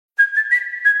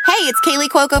it's Kaylee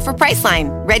Cuoco for Priceline.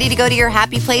 Ready to go to your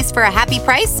happy place for a happy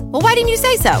price? Well, why didn't you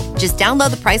say so? Just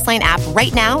download the Priceline app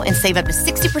right now and save up to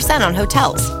 60% on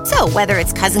hotels. So whether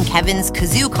it's Cousin Kevin's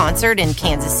Kazoo Concert in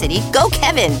Kansas City, go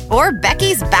Kevin, or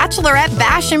Becky's Bachelorette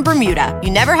Bash in Bermuda,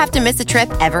 you never have to miss a trip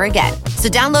ever again. So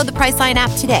download the Priceline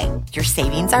app today. Your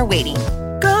savings are waiting.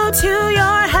 Go to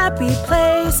your happy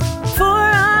place for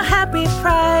a happy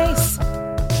price.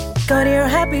 Go to your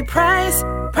happy price,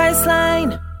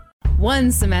 Priceline.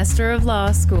 1 semester of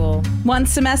law school. 1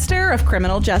 semester of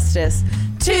criminal justice.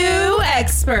 2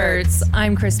 experts.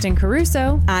 I'm Kristen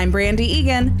Caruso. I'm Brandy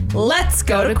Egan. Let's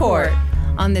go to court.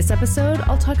 On this episode,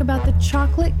 I'll talk about the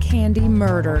chocolate candy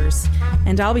murders.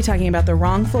 And I'll be talking about the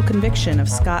wrongful conviction of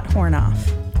Scott Hornoff.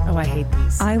 Oh, I hate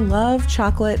these. I love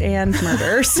chocolate and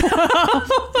murders.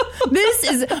 This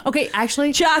is, okay,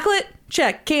 actually. Chocolate,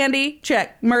 check. Candy,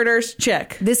 check. Murders,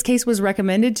 check. This case was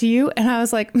recommended to you, and I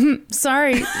was like,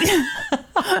 sorry.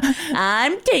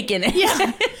 I'm taking it.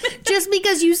 Yeah. Just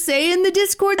because you say in the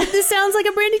Discord that this sounds like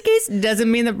a Brandy case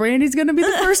doesn't mean that Brandy's going to be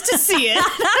the first to see it.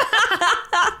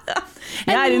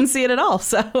 Yeah, I didn't see it at all,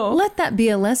 so. Let that be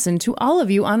a lesson to all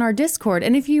of you on our Discord.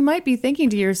 And if you might be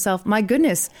thinking to yourself, my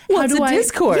goodness, What's a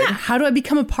Discord? Yeah, how do I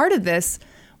become a part of this?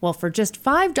 Well, for just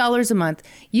 $5 a month,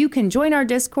 you can join our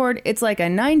Discord. It's like a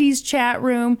 90s chat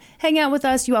room. Hang out with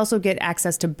us. You also get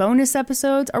access to bonus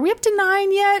episodes. Are we up to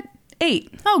 9 yet?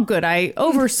 8. Oh, good. I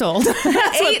oversold.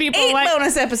 That's what people eight like.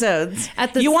 Bonus episodes.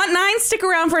 You want 9? Stick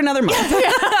around for another month.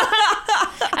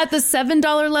 At the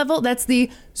 $7 level, that's the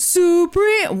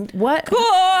Supreme. What?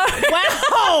 Wow.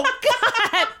 God.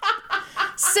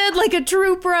 Said like a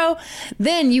true pro.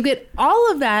 Then you get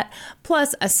all of that,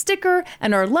 plus a sticker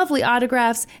and our lovely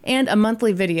autographs and a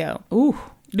monthly video. Ooh.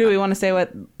 Do we want to say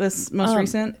what this most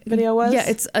recent video was? Yeah,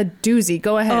 it's a doozy.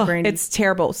 Go ahead, Brandy. It's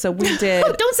terrible. So we did...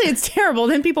 Don't say it's terrible.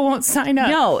 Then people won't sign up.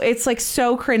 No, it's like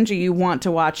so cringy you want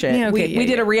to watch it. Yeah, okay, we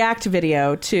did a react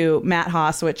video to Matt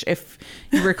Haas, which if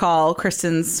you recall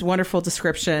Kristen's wonderful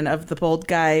description of the bold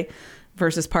guy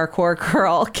versus parkour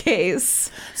girl case.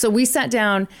 So we sat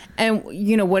down and,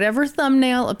 whatever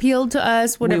thumbnail appealed to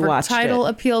us, whatever title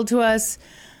appealed to us...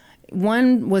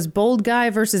 One was bold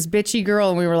guy versus bitchy girl,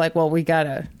 and we were like, well, we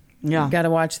gotta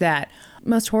watch that.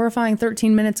 Most horrifying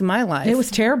 13 minutes of my life. It was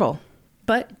terrible.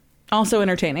 But also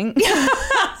entertaining.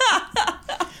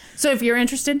 So if you're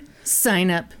interested, sign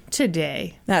up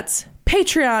today. That's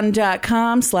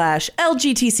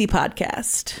patreon.com/LGTC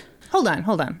podcast. Hold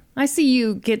on. I see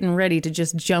you getting ready to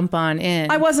just jump on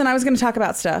in. I wasn't. I was going to talk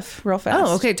about stuff real fast.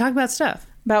 Oh, okay. Talk about stuff.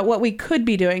 About what we could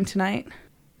be doing tonight.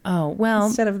 Oh, well.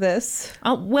 Instead of this.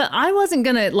 Oh, well, I wasn't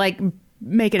going to,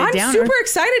 make it a downer. I'm super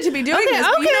excited to be doing this.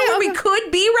 Okay, you know where we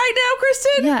could be right now,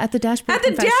 Kristen? Yeah, at the Dashboard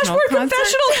Confessional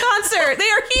Concert. They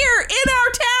are here in our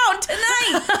town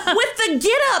tonight with the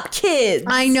Get Up Kids.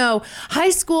 I know. High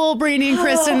school, Brandy and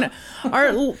Kristen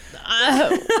are...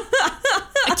 I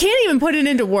can't even put it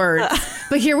into words.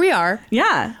 But here we are.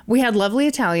 Yeah. We had Lovely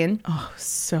Italian. Oh,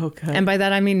 so good. And by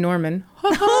that I mean Norman.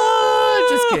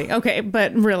 Just kidding. Okay,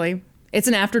 but really... It's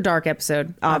an After Dark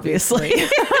episode, obviously.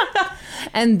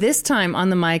 And this time on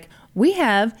the mic, we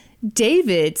have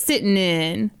David sitting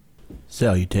in.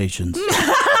 Salutations.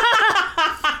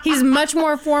 He's much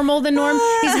more formal than Norm.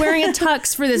 He's wearing a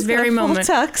tux for this very moment.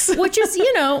 Tux. Which is,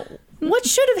 what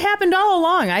should have happened all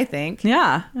along, I think.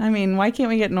 Yeah. I mean, why can't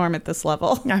we get Norm at this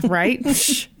level? Right?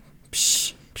 Psh,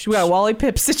 psh, psh. We got a Wally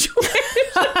Pipp situation.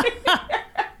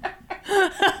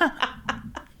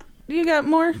 You got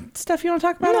more stuff you want to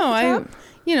talk about?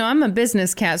 No, I'm a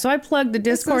business cat, so I plug the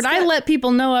Discord. I let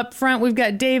people know up front we've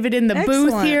got David in the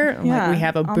booth here. Yeah. We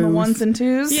have a booth. On the ones and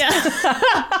twos. Yeah.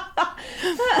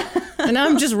 And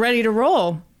I'm just ready to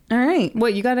roll. All right.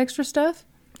 What, you got extra stuff?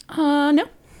 No.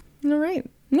 All right.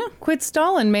 No. Quit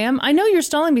stalling, ma'am. I know you're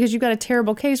stalling because you've got a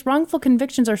terrible case. Wrongful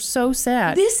convictions are so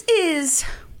sad. This is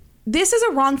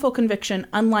a wrongful conviction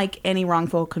unlike any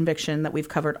wrongful conviction that we've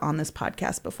covered on this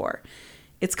podcast before.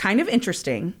 It's kind of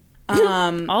interesting.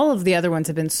 All of the other ones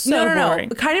have been so boring.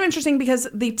 Kind of interesting because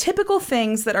the typical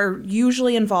things that are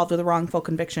usually involved with a wrongful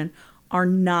conviction are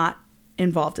not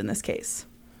involved in this case.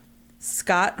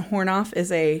 Scott Hornoff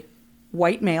is a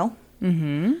white male.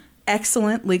 Mm-hmm.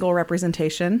 Excellent legal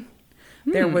representation.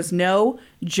 There was no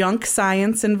junk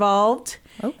science involved.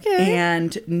 Okay.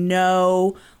 And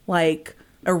no,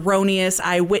 erroneous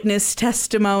eyewitness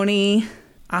testimony.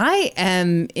 I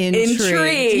am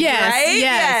intrigued. Yes, right?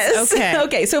 Yes. Okay.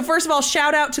 Okay. So first of all,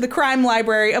 shout out to the crime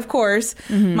library, of course.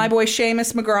 Mm-hmm. My boy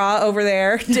Seamus McGraw over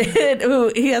there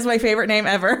he has my favorite name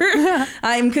ever.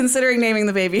 I'm considering naming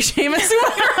the baby Seamus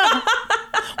McGraw.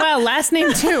 Wow, last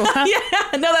name too. Huh? Yeah,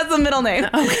 no, that's the middle name.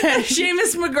 Okay.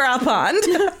 Seamus McGraw Pond.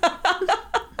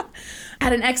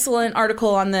 had an excellent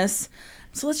article on this.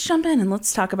 So let's jump in and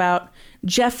let's talk about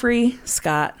Jeffrey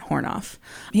Scott Hornoff.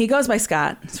 He goes by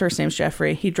Scott. His first name's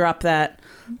Jeffrey. He dropped that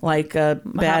like a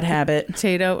bad habit.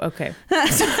 Potato? Okay.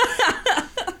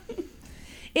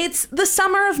 It's the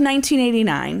summer of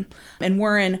 1989, and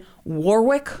we're in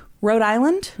Warwick, Rhode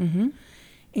Island. Mm-hmm.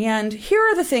 And here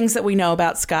are the things that we know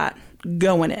about Scott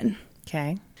going in.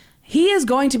 Okay. He is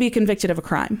going to be convicted of a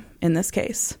crime in this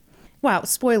case. Wow,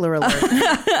 spoiler alert.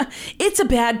 It's a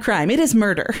bad crime. It is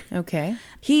murder. Okay.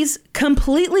 He's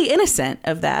completely innocent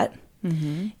of that.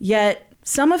 Mm-hmm. Yet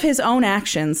some of his own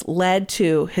actions led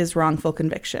to his wrongful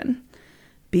conviction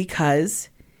because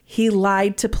he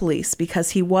lied to police because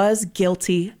he was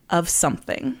guilty of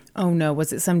something. Oh no,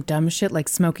 was it some dumb shit like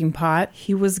smoking pot?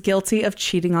 He was guilty of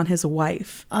cheating on his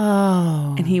wife.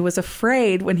 Oh. And he was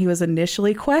afraid when he was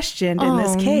initially questioned in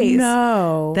this case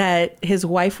that his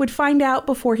wife would find out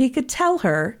before he could tell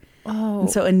her. Oh.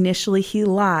 And so initially he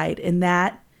lied, and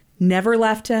that never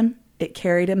left him. It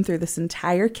carried him through this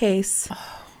entire case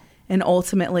and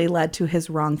ultimately led to his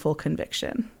wrongful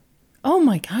conviction. Oh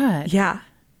my God. Yeah.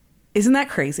 Isn't that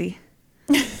crazy?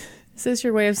 Is this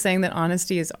your way of saying that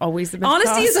honesty is always the best policy?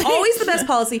 Honesty is always the best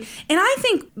policy. And I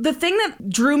think the thing that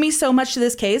drew me so much to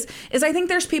this case is I think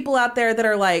there's people out there that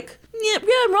are like, yeah,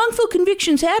 wrongful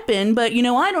convictions happen, but, you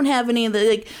know, I don't have any of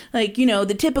the, like you know,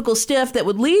 the typical stuff that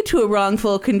would lead to a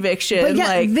wrongful conviction. But yeah,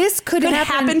 like, this could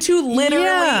happen to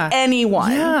literally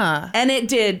anyone. Yeah. And it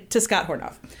did to Scott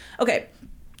Hornoff. Okay.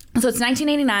 So it's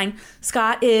 1989.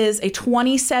 Scott is a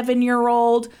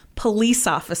 27-year-old police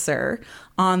officer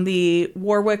on the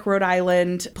Warwick, Rhode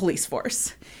Island police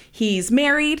force. He's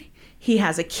married. He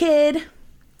has a kid.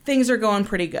 Things are going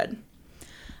pretty good.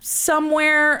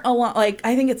 Somewhere along, like,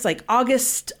 I think it's like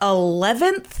August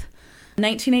 11th,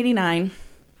 1989,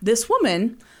 this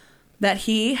woman that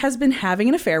he has been having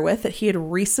an affair with, that he had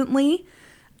recently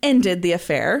ended the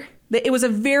affair. It was a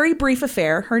very brief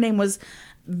affair. Her name was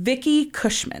Vicky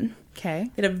Cushman. Okay.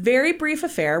 They had a very brief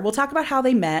affair. We'll talk about how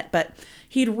they met, but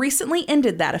he'd recently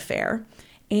ended that affair,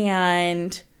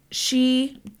 and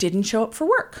she didn't show up for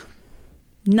work.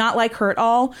 Not like her at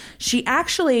all. She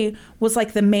actually was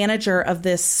like the manager of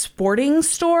this sporting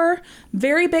store.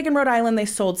 Very big in Rhode Island. They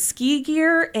sold ski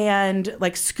gear and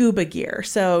like scuba gear.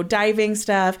 So diving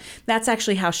stuff. That's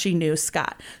actually how she knew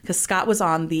Scott, because Scott was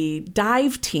on the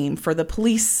dive team for the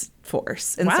police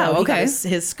force. And so he got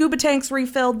his scuba tanks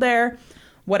refilled there.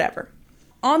 Whatever.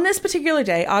 On this particular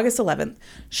day, August 11th,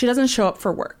 she doesn't show up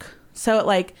for work. So at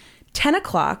like 10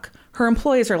 o'clock, her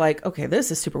employees are like, okay,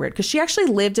 this is super weird. Because she actually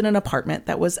lived in an apartment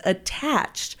that was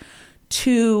attached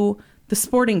to the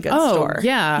sporting goods store.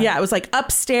 Yeah. Yeah, it was like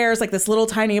upstairs, like this little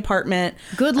tiny apartment.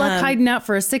 Good luck hiding out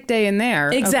for a sick day in there.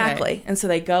 Exactly. Okay. And so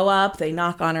they go up, they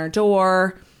knock on her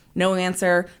door. No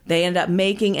answer. They end up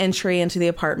making entry into the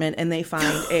apartment, and they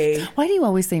find a... Why do you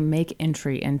always say make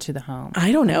entry into the home?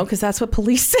 I don't know, because that's what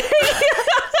police say.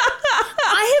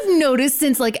 I have noticed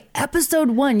since like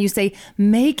episode 1, you say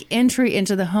make entry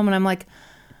into the home, and I'm like,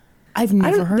 I've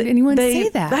never heard anyone say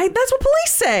that. That's what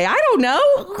police say. I don't know.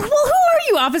 Well, who are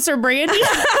you, Officer Brandy?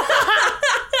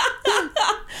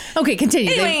 Okay,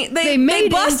 continue. Anyway, they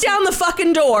bust down the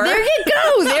fucking door. There you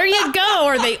go. There you go.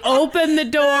 Or they opened the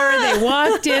door. They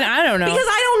walked in. I don't know. Because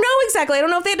I don't know exactly. I don't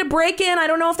know if they had to break in. I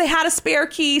don't know if they had a spare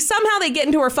key. Somehow they get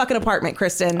into her fucking apartment,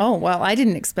 Kristen. Oh, well, I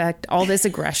didn't expect all this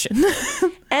aggression.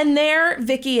 And there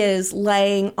Vicky is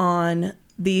laying on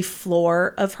the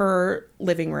floor of her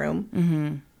living room.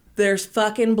 Mm-hmm. There's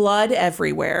fucking blood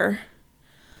everywhere.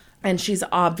 And she's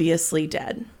obviously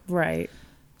dead. Right.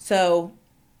 So...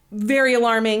 very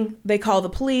alarming. They call the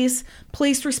police.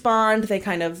 Police respond. They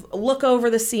kind of look over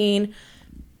the scene.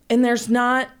 And there's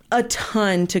not a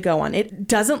ton to go on. It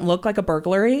doesn't look like a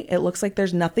burglary. It looks like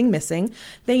there's nothing missing.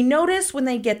 They notice when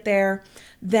they get there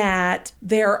that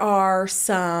there are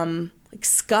some like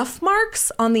scuff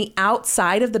marks on the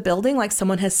outside of the building, like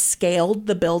someone has scaled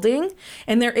the building.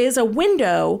 And there is a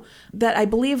window that I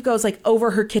believe goes like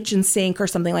over her kitchen sink or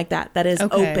something like that is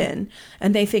open.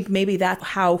 And they think maybe that's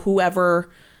how whoever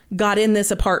got in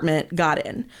this apartment got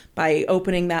in, by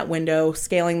opening that window,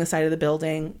 scaling the side of the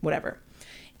building, whatever.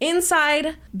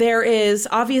 Inside, there is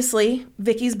obviously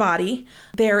Vicky's body.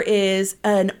 There is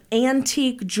an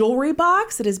antique jewelry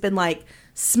box that has been like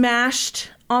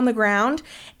smashed on the ground,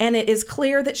 and it is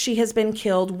clear that she has been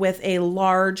killed with a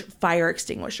large fire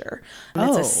extinguisher.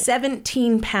 It's a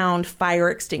 17-pound fire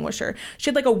extinguisher. She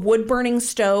had like a wood-burning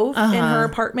stove in her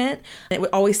apartment, and it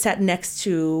would always sat next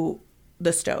to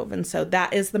the stove, and so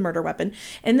that is the murder weapon.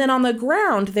 And then on the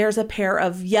ground, there's a pair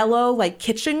of yellow like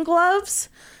kitchen gloves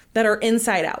that are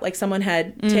inside out, like someone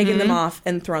had taken them off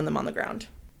and thrown them on the ground.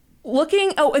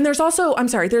 and there's also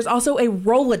a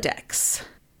Rolodex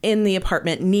in the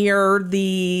apartment near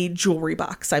the jewelry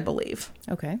box, I believe.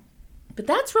 Okay. But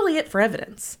that's really it for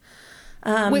evidence.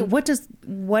 Wait,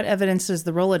 what evidence does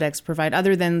the Rolodex provide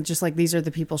other than just like these are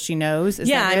the people she knows?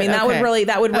 That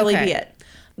would really be it.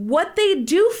 What they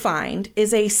do find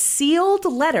is a sealed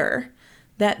letter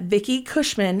that Vicky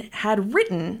Cushman had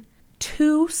written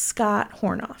to Scott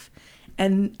Hornoff.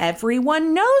 And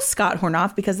everyone knows Scott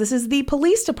Hornoff because this is the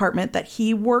police department that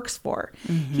he works for.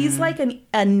 Mm-hmm. He's like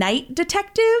a night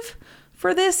detective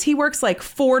for this. He works like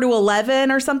 4 to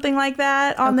 11 or something like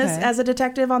that on this as a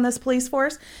detective on this police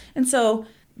force. And so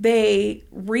they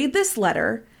read this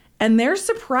letter and they're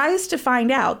surprised to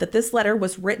find out that this letter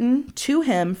was written to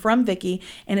him from Vicky.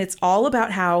 And it's all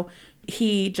about how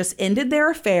he just ended their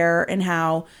affair and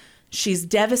how she's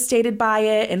devastated by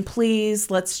it. And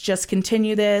please, let's just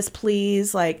continue this.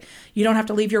 Please, like, you don't have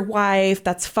to leave your wife.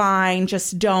 That's fine.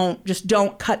 Just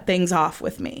don't cut things off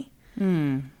with me.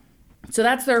 So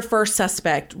that's their first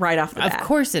suspect right off the bat. Of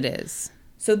course it is.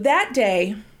 So that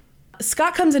day,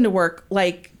 Scott comes into work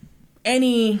like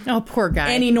poor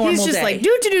guy. Any normal day. He's just like, do.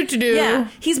 Yeah.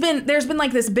 There's been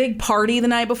like this big party the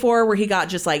night before where he got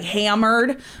just like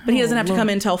hammered, but he doesn't have to come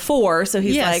in till 4. So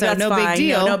he's like, that's fine. Big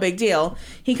deal. No big deal.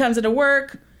 He comes into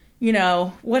work,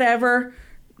 whatever,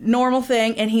 normal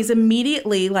thing. And he's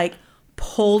immediately like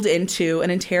pulled into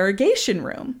an interrogation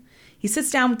room. He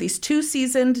sits down with these 2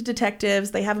 seasoned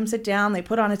detectives. They have him sit down. They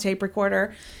put on a tape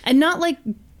recorder. And not like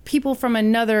people from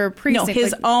another precinct. No,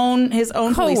 his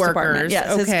own police department.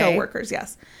 Yes, his coworkers,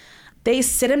 yes. They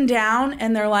sit him down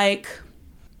and they're like,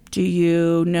 do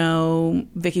you know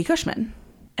Vicky Cushman?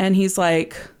 And he's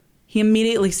like, he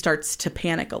immediately starts to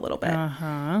panic a little bit.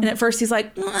 And at first he's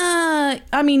like,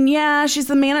 yeah, she's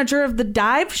the manager of the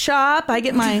dive shop. I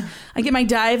get my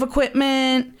dive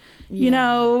equipment,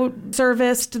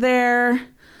 serviced there.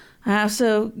 I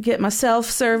also get myself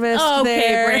serviced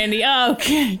there. Okay, Brandy.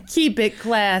 Okay. Keep it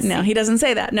classy. No, he doesn't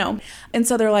say that. No. And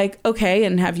so they're like, okay,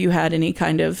 and have you had any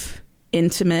kind of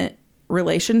intimate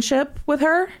relationship with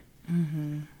her?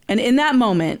 Mm-hmm. And in that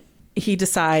moment, he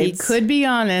decides... He could be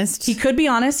honest.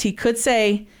 He could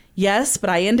say, yes, but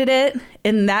I ended it.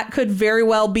 And that could very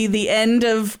well be the end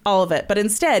of all of it. But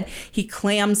instead, he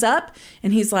clams up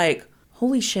and he's like,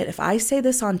 holy shit, if I say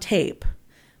this on tape...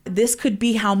 this could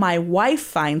be how my wife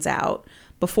finds out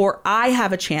before I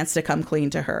have a chance to come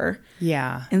clean to her.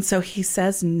 Yeah. And so he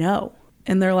says no.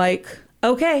 And they're like,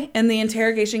 okay. And the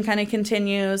interrogation kind of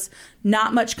continues.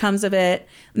 Not much comes of it.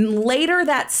 And later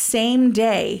that same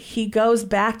day, he goes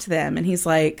back to them and he's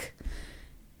like,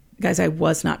 guys, I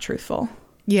was not truthful.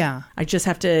 Yeah. I just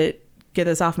have to get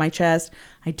this off my chest.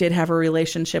 I did have a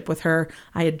relationship with her.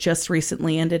 I had just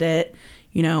recently ended it.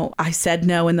 I said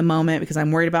no in the moment because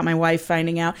I'm worried about my wife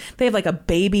finding out. They have like a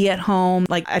baby at home,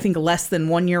 like I think less than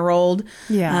 1-year-old.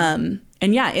 Yeah.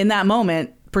 And yeah, in that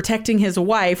moment, protecting his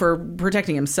wife or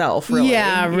protecting himself, really.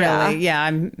 Yeah, really.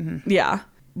 Yeah.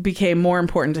 Became more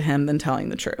important to him than telling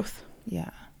the truth.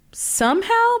 Yeah.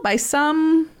 Somehow, by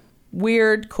some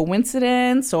weird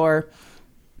coincidence, or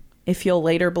if you'll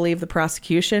later believe the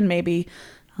prosecution, maybe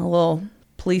a little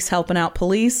police helping out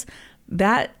police,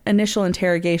 that initial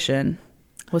interrogation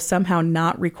was somehow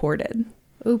not recorded.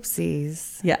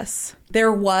 Oopsies. Yes.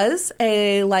 There was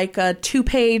a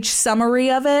 2-page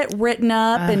summary of it written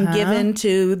up and given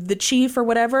to the chief or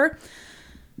whatever.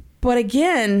 But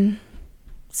again,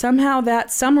 somehow that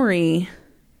summary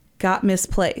got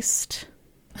misplaced.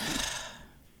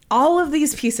 All of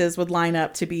these pieces would line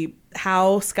up to be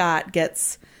how Scott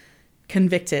gets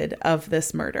convicted of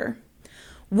this murder.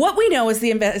 What we know as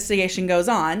the investigation goes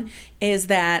on is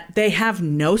that they have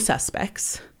no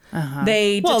suspects.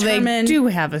 They determine they do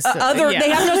have a they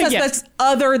have no suspects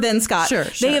other than Scott. Sure.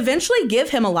 They eventually give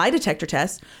him a lie detector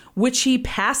test, which he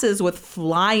passes with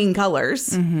flying colors.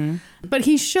 Mm-hmm. But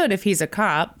he should if he's a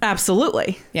cop.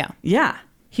 Absolutely. Yeah.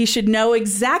 He should know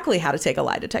exactly how to take a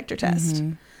lie detector test.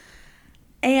 Mm-hmm.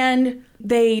 And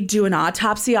they do an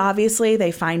autopsy, obviously.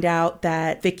 They find out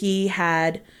that Vicky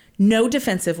had no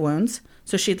defensive wounds.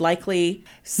 So she'd likely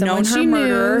known her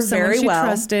murderer very well.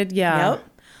 Trusted, yeah. Yep.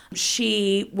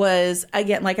 She was,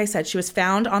 again, like I said, she was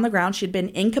found on the ground. She'd been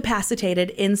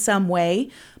incapacitated in some way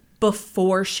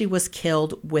before she was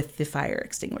killed with the fire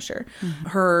extinguisher. Mm-hmm.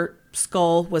 Her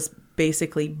skull was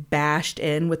basically bashed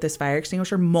in with this fire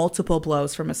extinguisher. Multiple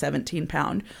blows from a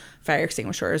 17-pound fire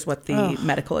extinguisher is what the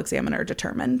medical examiner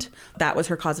determined. That was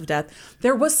her cause of death.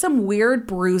 There was some weird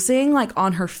bruising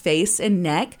on her face and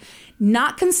neck.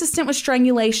 Not consistent with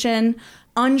strangulation,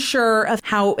 unsure of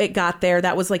how it got there.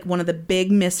 That was one of the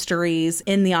big mysteries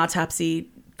in the autopsy.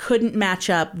 Couldn't match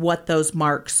up what those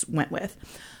marks went with.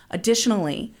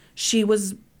 Additionally, she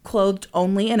was clothed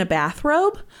only in a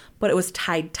bathrobe, but it was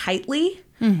tied tightly.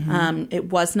 It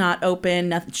was not open.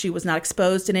 Nothing, she was not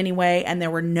exposed in any way, and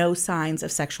there were no signs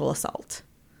of sexual assault.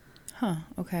 Huh.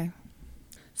 Okay.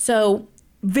 So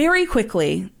very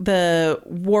quickly, the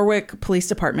Warwick Police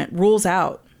Department rules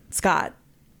out Scott.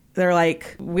 They're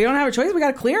like, we don't have a choice. We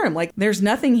got to clear him. Like, there's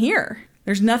nothing here.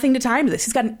 There's nothing to tie him to this.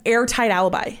 He's got an airtight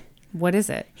alibi. What is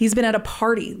it? He's been at a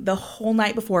party the whole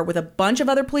night before with a bunch of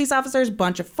other police officers,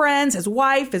 bunch of friends, his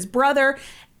wife, his brother.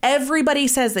 Everybody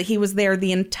says that he was there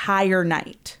the entire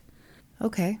night.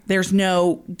 Okay. There's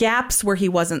no gaps where he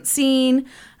wasn't seen.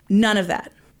 None of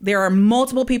that. There are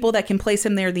multiple people that can place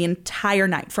him there the entire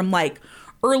night, from like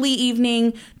early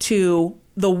evening to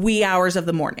the wee hours of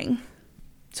the morning.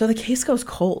 So the case goes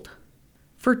cold.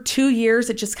 For 2 years,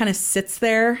 it just kind of sits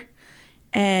there.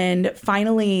 And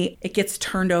finally, it gets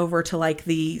turned over to like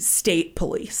the state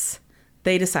police.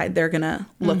 They decide they're going to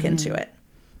look into it.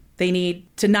 They need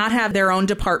to not have their own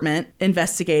department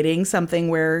investigating something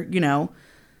where, you know,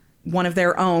 one of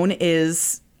their own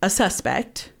is a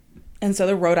suspect. And so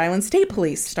the Rhode Island State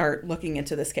Police start looking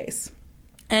into this case.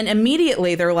 And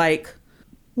immediately they're like,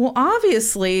 well,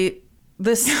 obviously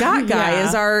the Scott guy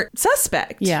is our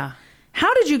suspect. Yeah.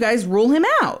 How did you guys rule him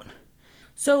out?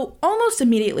 So almost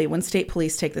immediately when state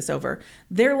police take this over,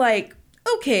 they're like,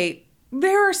 okay,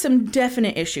 there are some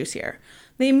definite issues here.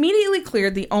 They immediately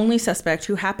cleared the only suspect,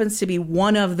 who happens to be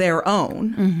one of their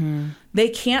own. They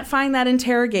can't find that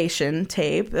interrogation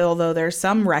tape, although there's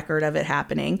some record of it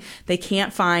happening. They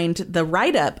can't find the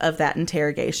write-up of that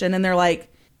interrogation. And they're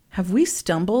like, have we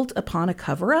stumbled upon a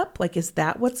cover-up? Like, is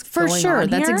that what's For going sure. on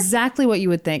That's here? exactly what you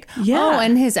would think. Yeah. Oh,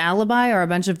 and his alibi are a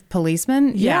bunch of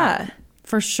policemen? Yeah.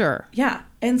 For sure. Yeah.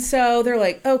 And so they're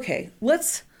like, okay,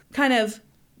 let's kind of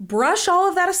brush all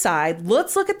of that aside.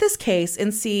 Let's look at this case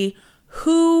and see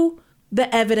who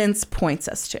the evidence points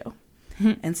us to.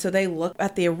 And so they look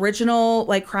at the original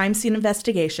like crime scene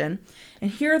investigation, and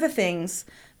here are the things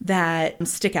that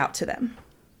stick out to them.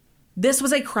 This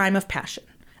was a crime of passion.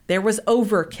 There was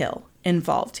overkill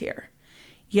involved here.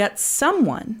 Yet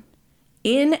someone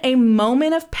in a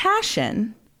moment of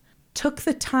passion took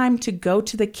the time to go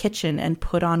to the kitchen and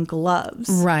put on gloves.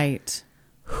 Right.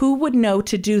 Who would know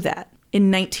to do that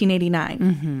in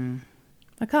 1989?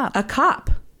 A cop. A cop.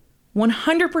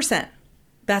 100%.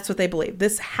 That's what they believe.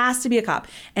 This has to be a cop.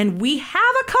 And we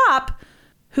have a cop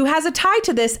who has a tie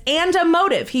to this and a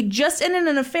motive. He just ended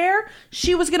an affair.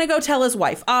 She was going to go tell his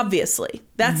wife, obviously.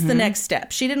 That's the next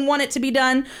step. She didn't want it to be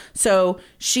done, so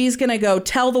she's going to go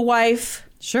tell the wife.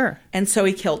 Sure. And so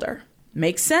he killed her.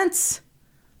 Makes sense.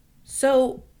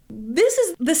 So this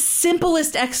is the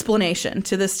simplest explanation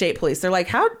to the state police. They're like,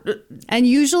 how... And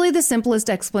usually the simplest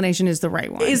explanation is the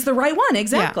right one. Is the right one,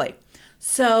 exactly. Yeah.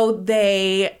 So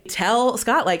they tell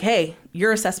Scott, like, hey,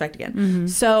 you're a suspect again.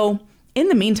 So in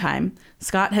the meantime,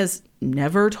 Scott has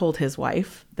never told his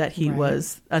wife that he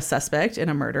was a suspect in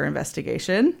a murder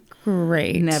investigation.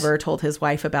 Great. Never told his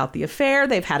wife about the affair.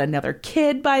 They've had another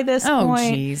kid by this Oh,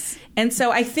 point. jeez. And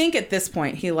so I think at this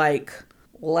point, he like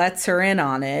lets her in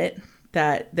on it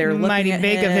that they're looking Mighty at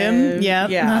big of him.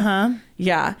 Yep. Yeah. Uh-huh.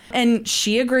 Yeah. And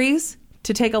she agrees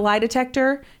to take a lie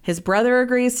detector. His brother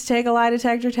agrees to take a lie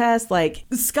detector test. Like,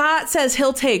 Scott says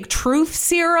he'll take truth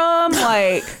serum.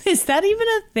 Like, Is that even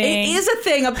a thing? it is a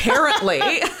thing, apparently.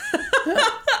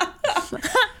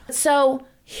 So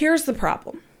here's the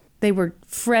problem. They were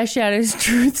fresh out of his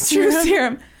truth serum. Truth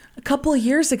serum. A couple of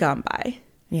years have gone by,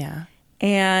 Yeah.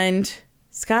 and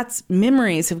Scott's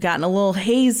memories have gotten a little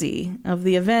hazy of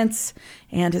the events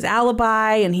and his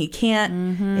alibi, and he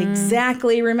can't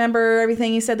exactly remember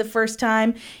everything he said the first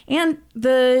time. And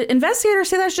the investigators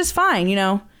say that's just fine, you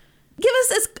know. Give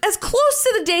us as close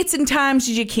to the dates and times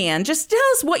as you can. Just tell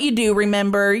us what you do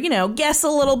remember, you know, guess a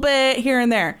little bit here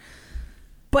and there.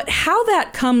 But how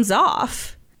that comes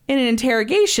off in an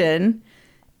interrogation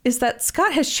is that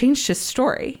Scott has changed his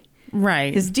story.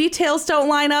 Right. His details don't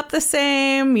line up the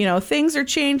same. You know, things are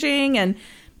changing. And,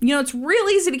 you know, it's real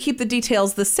easy to keep the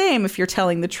details the same if you're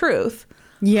telling the truth.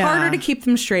 Yeah. Harder to keep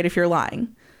them straight if you're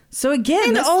lying. So again,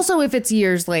 and this- also if it's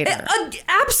years later.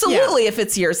 absolutely, if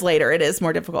it's years later, it is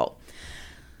more difficult.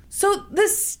 So the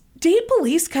state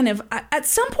police kind of, at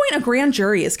some point, a grand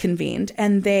jury is convened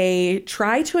and they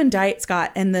try to indict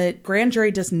Scott, and the grand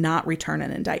jury does not return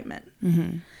an indictment.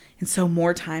 And so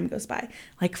more time goes by,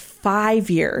 like 5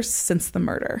 years since the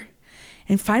murder.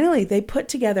 And finally, they put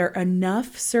together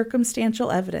enough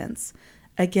circumstantial evidence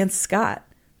against Scott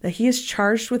that he is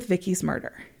charged with Vicky's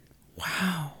murder.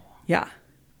 Wow. Yeah.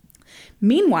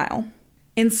 Meanwhile,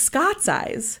 in Scott's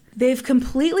eyes, they've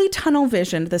completely tunnel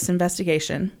visioned this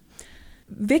investigation.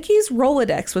 Vicky's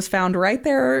Rolodex was found right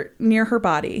there near her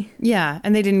body. Yeah,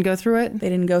 and they didn't go through it? They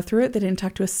didn't go through it. They didn't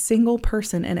talk to a single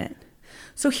person in it.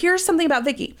 So here's something about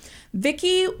Vicky.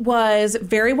 Vicky was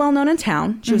very well known in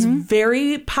town. She was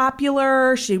very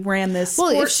popular. She ran this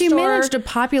sports Well, if she store. managed a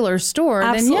popular store,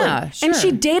 Absolutely. then yeah, sure. And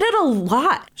she dated a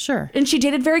lot. Sure. And she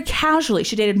dated very casually.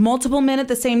 She dated multiple men at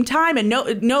the same time and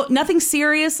nothing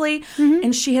seriously.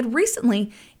 And she had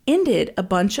recently ended a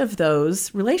bunch of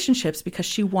those relationships because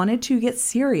she wanted to get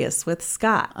serious with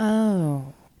Scott.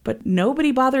 Oh. But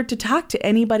nobody bothered to talk to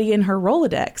anybody in her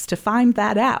Rolodex to find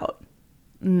that out.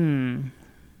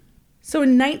 So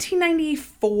in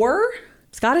 1994,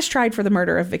 Scott is tried for the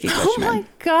murder of Vicky Cushman. Oh my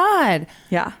God.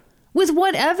 Yeah. With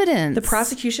what evidence? The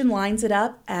prosecution lines it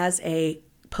up as a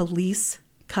police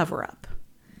cover-up.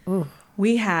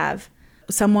 We have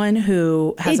someone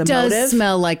who has a motive. It does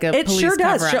smell like a police It sure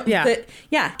does. cover-up. Yeah.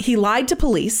 Yeah, he lied to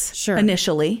police Sure.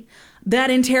 initially.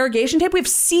 That interrogation tape, we have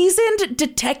seasoned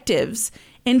detectives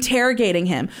interrogating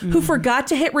him who forgot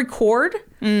to hit record.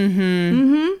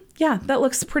 Yeah, that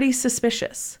looks pretty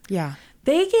suspicious. Yeah.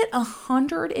 They get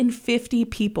 150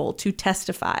 people to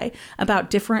testify about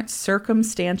different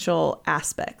circumstantial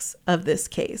aspects of this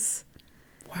case.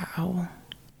 Wow.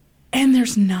 And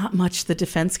there's not much the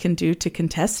defense can do to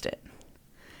contest it.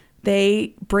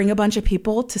 They bring a bunch of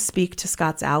people to speak to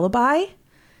Scott's alibi,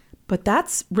 but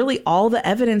that's really all the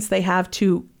evidence they have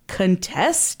to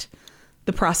contest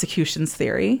the prosecution's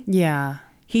theory. Yeah.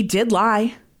 He did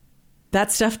lie. That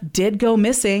stuff did go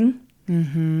missing.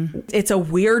 It's a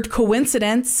weird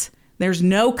coincidence. There's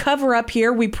no cover up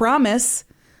here, we promise.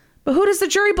 But who does the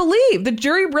jury believe? The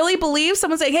jury really believes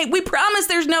someone saying, hey, we promise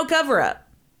there's no cover up.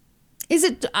 Is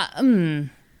it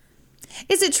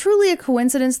truly a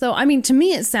coincidence, though? I mean, to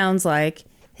me, it sounds like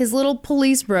his little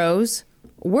police bros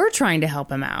were trying to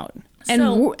help him out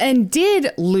and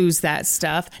did lose that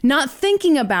stuff, not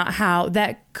thinking about how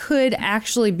that could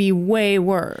actually be way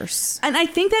worse. And I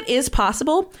think that is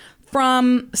possible.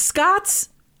 From Scott's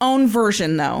own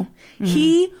version, though,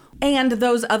 he and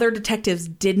those other detectives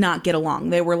did not get along.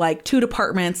 They were like two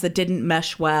departments that didn't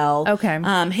mesh well. Okay.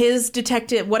 His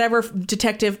detective, whatever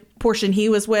detective portion he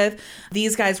was with,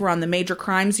 these guys were on the major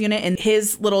crimes unit, and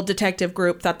his little detective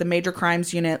group thought the major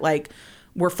crimes unit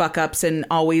were fuck ups and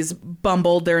always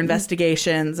bumbled their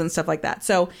investigations and stuff like that.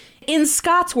 So in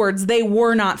Scott's words, they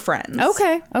were not friends.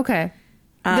 Okay.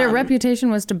 Their reputation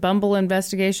was to bumble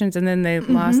investigations, and then they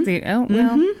lost the... Oh,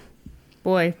 well,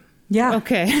 boy. Yeah.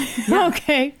 Okay. Yeah.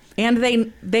 Okay. And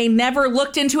they never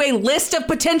looked into a list of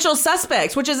potential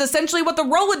suspects, which is essentially what the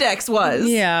Rolodex was.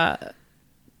 Yeah.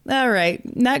 All right.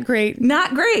 Not great.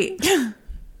 Not great.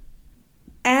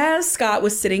 As Scott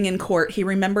was sitting in court, he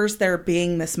remembers there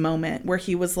being this moment where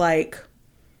he was like,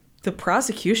 the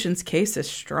prosecution's case is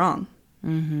strong.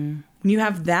 When you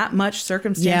have that much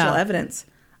circumstantial evidence,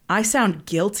 I sound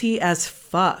guilty as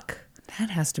fuck. That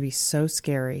has to be so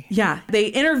scary. Yeah. They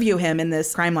interview him in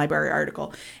this crime library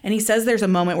article. And he says there's a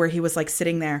moment where he was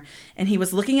sitting there and he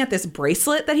was looking at this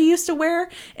bracelet that he used to wear.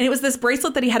 And it was this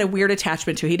bracelet that he had a weird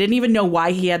attachment to. He didn't even know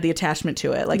why he had the attachment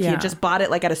to it. He had just bought it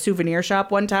at a souvenir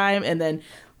shop one time and then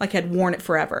had worn it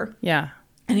forever. Yeah.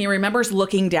 And he remembers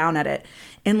looking down at it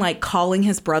and calling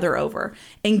his brother over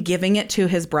and giving it to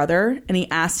his brother. And he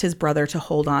asked his brother to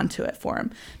hold on to it for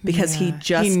him because he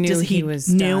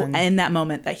knew in that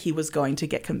moment that he was going to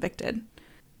get convicted.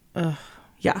 Ugh.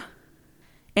 Yeah.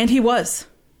 And he was.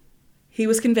 He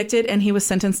was convicted and he was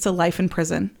sentenced to life in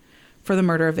prison for the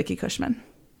murder of Vicky Cushman.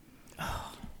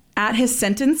 Oh. At his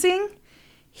sentencing,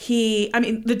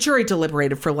 the jury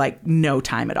deliberated for no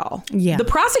time at all. Yeah. The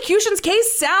prosecution's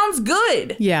case sounds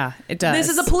good. Yeah, it does. This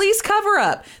is a police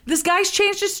cover-up. This guy's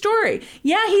changed his story.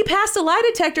 Yeah, he passed a lie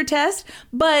detector test,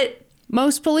 but...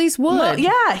 Most police would.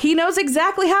 He knows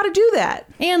exactly how to do that.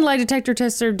 And lie detector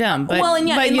tests are dumb. But,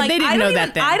 they didn't know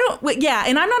that then.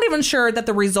 And I'm not even sure that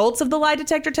the results of the lie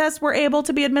detector tests were able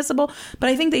to be admissible, but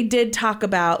I think they did talk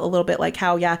about a little bit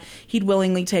how, he'd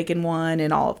willingly taken one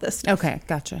and all of this stuff. Okay,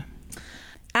 gotcha.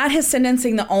 At his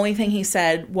sentencing, the only thing he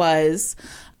said was,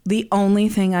 the only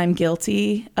thing I'm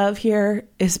guilty of here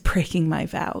is breaking my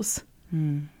vows.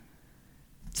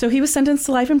 So he was sentenced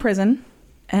to life in prison,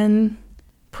 and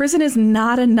prison is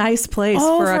not a nice place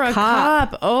for a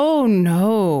cop. Oh,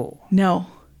 no. No.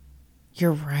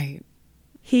 You're right.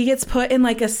 He gets put in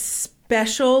a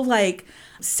special,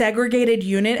 segregated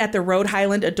unit at the Rhode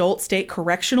Island Adult State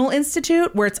Correctional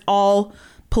Institute where it's all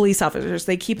police officers.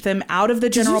 They keep them out of the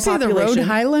general population. Did you say the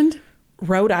Rhode Island?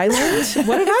 Rhode Island?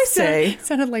 What did I say? It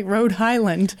sounded like Rhode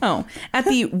Island. Oh, at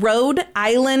the Rhode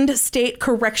Island State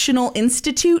Correctional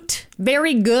Institute.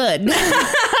 Very good.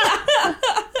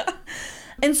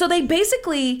 And so they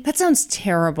basically... That sounds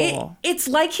terrible. It's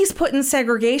like he's put in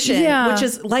segregation, which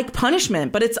is like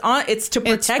punishment, but it's to protect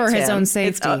him. It's for his own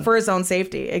safety. It's for his own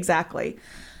safety, exactly.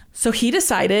 So he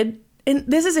decided, and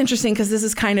this is interesting because this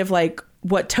is kind of like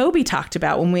what Toby talked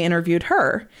about when we interviewed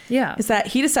her. Yeah. Is that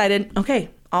he decided, okay,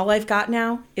 all I've got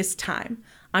now is time.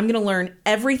 I'm going to learn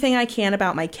everything I can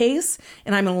about my case,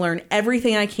 and I'm going to learn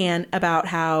everything I can about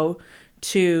how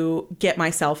to get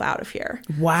myself out of here.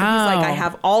 Wow. So he's like, I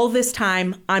have all this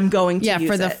time. I'm going to use it. Yeah,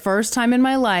 for the first time in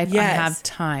my life, I have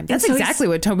time. That's exactly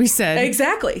what Toby said.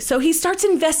 Exactly. So he starts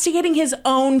investigating his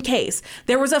own case.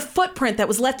 There was a footprint that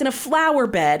was left in a flower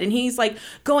bed, and he's like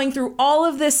going through all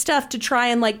of this stuff to try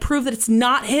and like prove that it's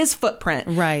not his footprint.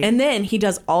 Right. And then he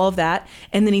does all of that,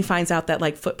 and then he finds out that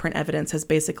like footprint evidence has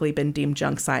basically been deemed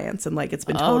junk science, and like it's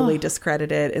been totally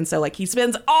discredited. And so like he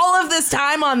spends all of this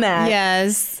time on that.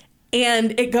 Yes.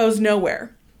 And it goes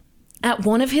nowhere. At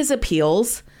one of his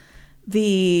appeals,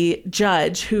 the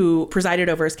judge who presided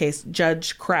over his case,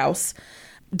 Judge Krause,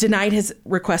 denied his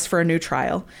request for a new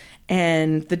trial.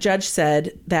 And the judge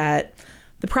said that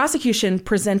the prosecution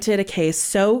presented a case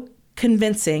so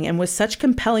convincing and with such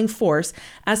compelling force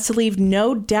as to leave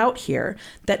no doubt here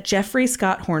that Jeffrey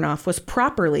Scott Hornoff was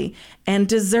properly and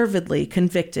deservedly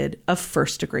convicted of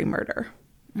first-degree murder.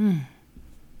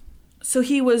 So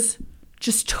he was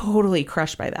just totally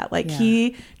crushed by that. Like,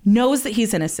 he knows that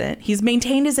he's innocent. He's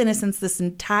maintained his innocence this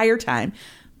entire time.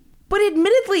 But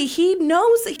admittedly, he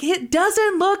knows that it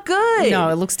doesn't look good. No,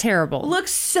 it looks terrible. It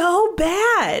looks so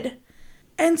bad.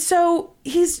 And so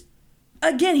he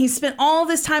spent all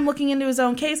this time looking into his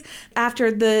own case.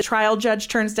 After the trial judge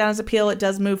turns down his appeal, it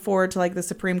does move forward to like the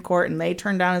Supreme Court, and they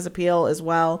turn down his appeal as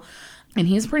well. And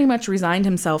he's pretty much resigned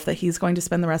himself that he's going to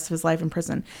spend the rest of his life in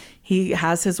prison. He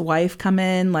has his wife come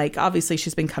in. Like, obviously,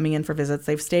 she's been coming in for visits.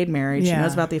 They've stayed married. She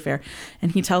knows about the affair.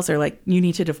 And he tells her, like, you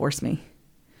need to divorce me.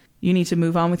 You need to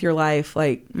move on with your life.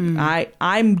 Like,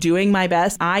 I'm doing my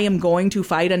best. I am going to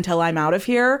fight until I'm out of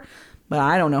here. But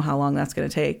I don't know how long that's going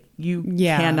to take. You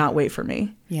cannot wait for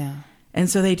me. Yeah. And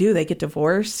so they do. They get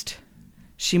divorced.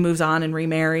 She moves on and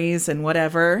remarries and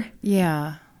whatever.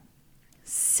 Yeah.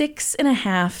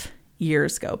 6.5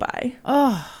 years go by.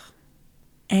 Oh.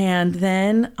 And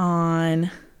then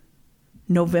on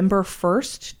November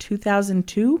 1st,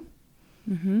 2002,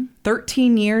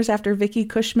 13 years after Vicky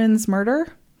Cushman's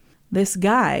murder, this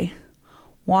guy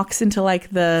walks into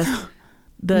like the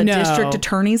district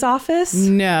attorney's office.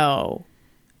 No.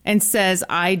 And says,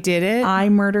 I did it? I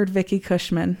murdered Vicky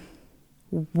Cushman.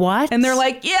 What? And they're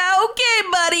like, yeah, okay,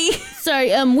 buddy.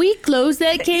 Sorry, we closed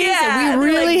that case and we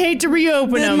really hate to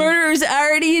reopen the them. The murderer's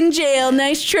already in jail.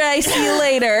 Nice try. See you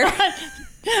later.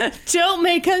 Don't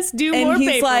make us do more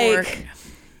paperwork.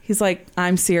 He's like,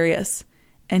 I'm serious.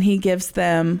 And he gives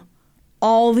them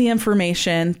all the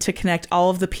information to connect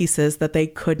all of the pieces that they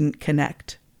couldn't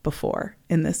connect before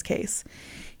in this case.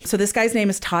 So this guy's name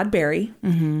is Todd Berry.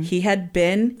 He had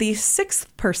been the 6th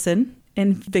person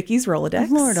in Vicky's Rolodex.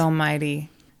 Lord almighty.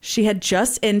 She had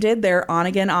just ended their on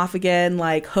again, off again,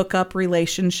 like hookup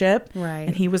relationship. Right.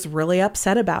 And he was really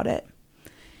upset about it.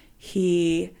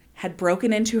 He had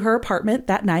broken into her apartment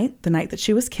that night, the night that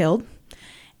she was killed,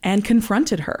 and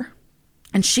confronted her.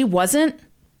 And she wasn't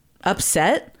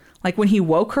upset. Like when he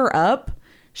woke her up,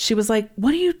 she was like,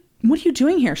 what are you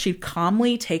doing here? She'd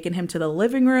calmly taken him to the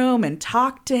living room and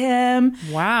talked to him.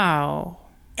 Wow.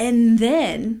 And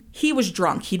then he was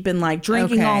drunk. He'd been like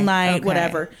drinking all night,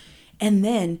 whatever. And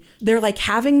then they're like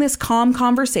having this calm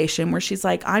conversation where she's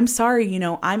like, I'm sorry,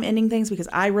 I'm ending things because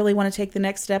I really want to take the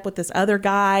next step with this other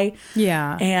guy.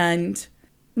 Yeah. And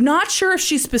not sure if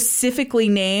she specifically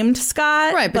named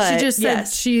Scott. Right, but she just said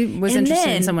she was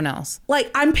interested in someone else. Like,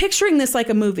 I'm picturing this like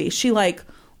a movie. She like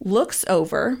looks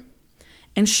over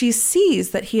and she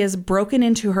sees that he has broken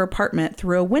into her apartment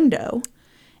through a window.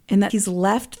 And that he's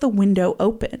left the window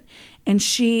open. And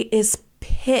she is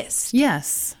pissed.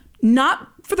 Yes. Not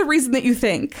for the reason that you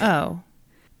think. Oh.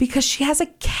 Because she has a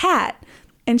cat.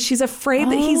 And she's afraid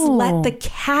that he's let the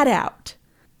cat out.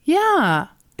 Yeah.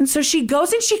 And so she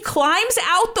goes and she climbs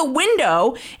out the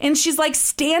window. And she's like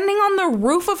standing on the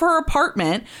roof of her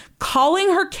apartment, calling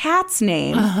her cat's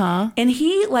name. And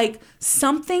he like,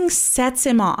 something sets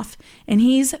him off. And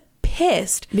he's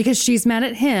pissed because she's mad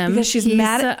at him. Because she's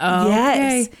mad at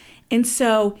yes. Okay. And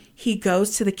so he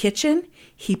goes to the kitchen.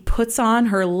 He puts on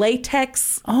her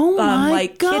latex God.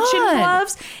 kitchen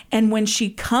gloves, and when she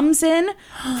comes in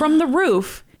from the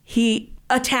roof, he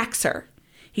attacks her.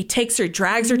 He takes her,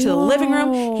 drags her to the living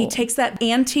room. He takes that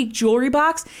antique jewelry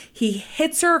box. He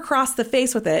hits her across the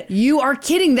face with it. You are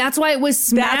kidding. That's why it was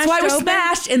smashed. That's why it was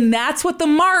smashed, and that's what the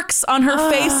marks on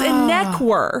her face and neck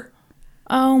were.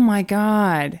 Oh my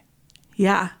God.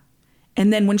 Yeah.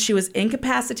 And then when she was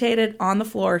incapacitated on the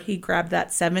floor, he grabbed that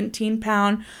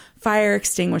 17-pound fire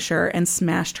extinguisher and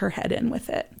smashed her head in with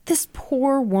it. This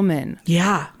poor woman.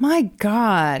 Yeah. My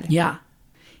God. Yeah.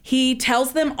 He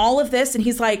tells them all of this and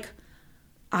he's like,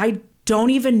 I don't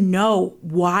even know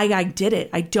why I did it.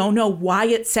 I don't know why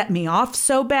it set me off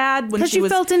so bad when Because you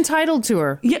felt entitled to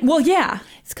her. Yeah, well, yeah.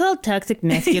 It's called toxic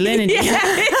masculinity.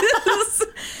 Yes.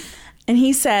 And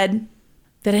he said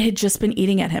that it had just been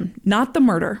eating at him, not the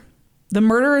murder. The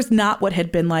murder is not what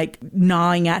had been like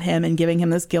gnawing at him and giving him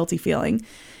this guilty feeling.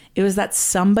 It was that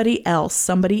somebody else,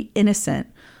 somebody innocent,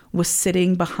 was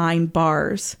sitting behind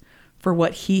bars for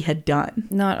what he had done.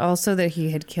 Not also that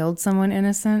he had killed someone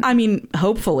innocent? I mean,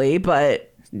 hopefully,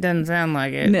 but Doesn't sound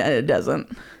like it. it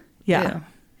doesn't. Yeah.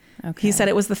 Okay. He said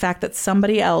it was the fact that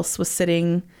somebody else was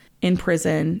sitting in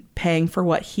prison paying for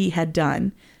what he had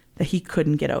done that he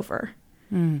couldn't get over.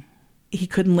 He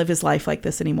couldn't live his life like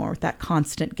this anymore with that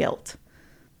constant guilt.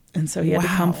 And so he had to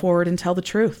come forward and tell the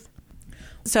truth.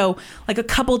 So like a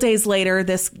couple days later,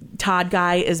 this Todd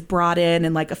guy is brought in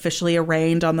and like officially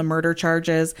arraigned on the murder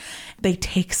charges. They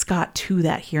take Scott to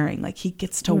that hearing. Like he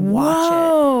gets to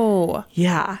watch it.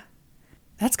 Yeah.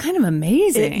 That's kind of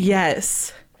amazing.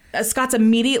 Yes. Scott's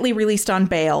immediately released on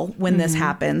bail when this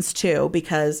happens too,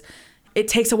 because it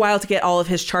takes a while to get all of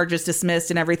his charges dismissed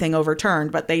and everything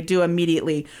overturned, but they do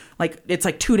immediately, like it's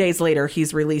like 2 days later,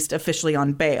 he's released officially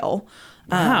on bail.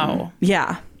 Wow.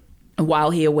 Yeah.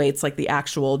 While he awaits like the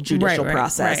actual judicial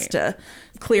process to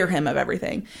clear him of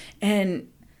everything. And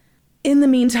in the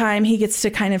meantime, he gets to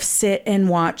kind of sit and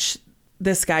watch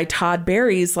this guy, Todd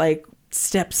Barry's like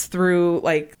steps through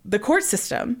like the court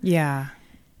system. Yeah.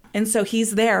 And so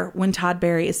he's there when Todd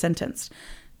Barry is sentenced.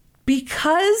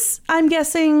 Because I'm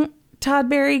guessing Todd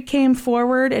Barry came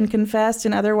forward and confessed,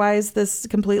 and otherwise this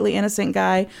completely innocent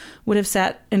guy would have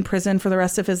sat in prison for the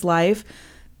rest of his life.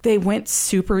 They went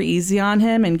super easy on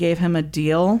him and gave him a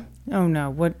deal. Oh no,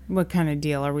 what kind of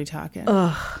deal are we talking?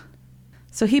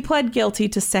 So he pled guilty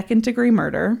to second-degree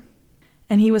murder,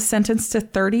 and he was sentenced to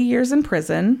 30 years in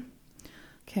prison.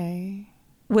 Okay.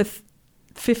 With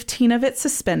 15 of it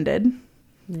suspended.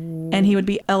 And he would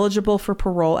be eligible for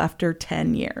parole after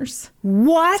 10 years.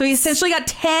 What? So he essentially got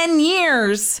 10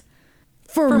 years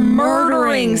for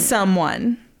murdering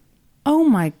someone. Oh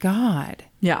my God.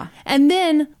 Yeah. And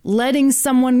then letting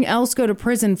someone else go to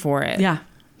prison for it. Yeah.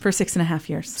 For 6.5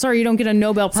 years. Sorry, you don't get a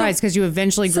Nobel Prize because you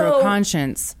eventually grew a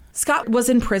conscience. Scott was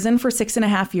in prison for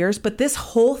 6.5 years, but this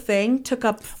whole thing took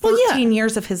up 13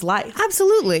 years of his life.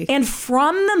 Absolutely. And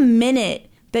from the minute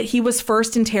that he was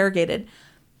first interrogated,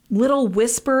 little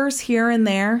whispers here and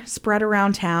there spread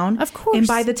around town. Of course. And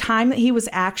by the time that he was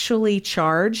actually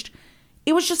charged,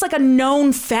 it was just like a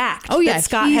known fact that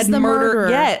Scott he's had the murdered. murderer.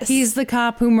 Yes. He's the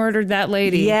cop who murdered that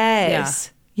lady.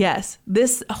 Yes. Yeah. Yes.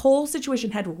 This whole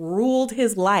situation had ruled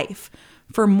his life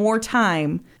for more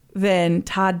time than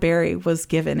Todd Barry was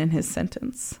given in his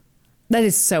sentence. That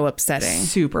is so upsetting.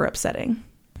 Super upsetting.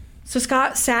 So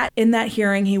Scott sat in that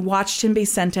hearing. He watched him be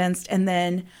sentenced, and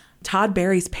then Todd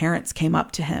Barry's parents came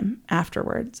up to him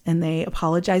afterwards and they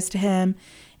apologized to him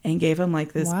and gave him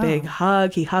like this big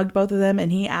hug. He hugged both of them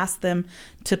and he asked them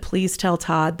to please tell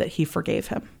Todd that he forgave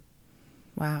him.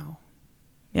 Wow.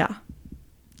 Yeah.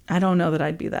 I don't know that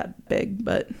I'd be that big,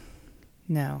 but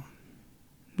no.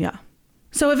 Yeah.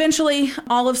 So eventually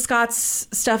all of Scott's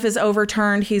stuff is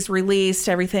overturned. He's released,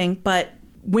 everything. But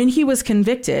when he was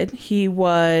convicted, he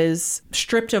was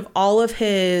stripped of all of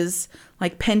his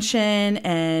like pension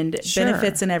and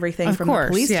benefits and everything from the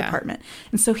police department.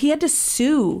 And so he had to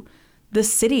sue the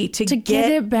city to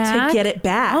get it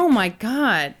back. Oh my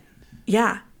God.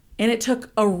 Yeah. And it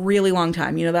took a really long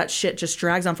time. You know, that shit just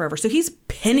drags on forever. So he's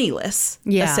penniless,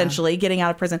 essentially, getting out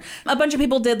of prison. A bunch of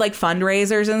people did like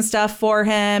fundraisers and stuff for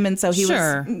him. And so he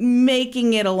was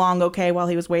making it along okay while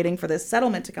he was waiting for this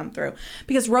settlement to come through.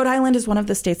 Because Rhode Island is one of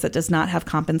the states that does not have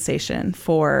compensation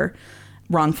for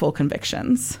wrongful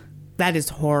convictions. That is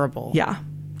horrible. Yeah.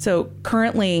 So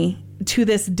currently, to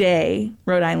this day,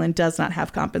 Rhode Island does not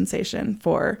have compensation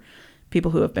for people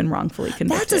who have been wrongfully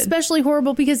convicted. That's especially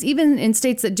horrible because even in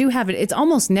states that do have it, it's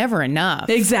almost never enough.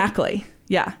 Exactly.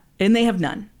 Yeah. And they have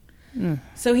none.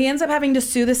 So he ends up having to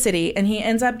sue the city and he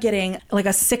ends up getting like a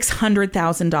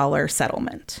 $600,000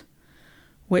 settlement,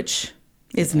 which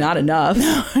is not enough.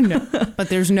 No. But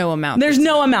there's no amount. There's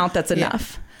no amount that's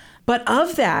enough. But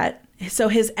of that, so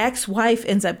his ex-wife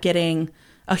ends up getting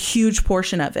a huge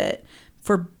portion of it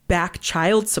for back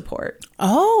child support.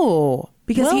 Oh.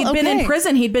 Because Well, he'd been in okay.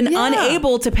 prison. He'd been Yeah.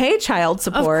 unable to pay child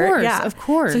support. Of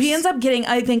course. So he ends up getting,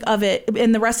 I think, of it,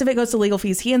 and the rest of it goes to legal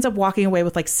fees. He ends up walking away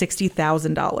with like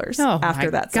 $60,000 Oh, after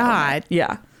my that. God. settlement.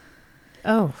 Yeah.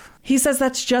 Oh, He says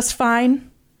that's just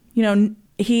fine. You know,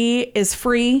 he is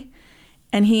free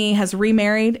and he has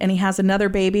remarried and he has another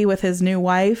baby with his new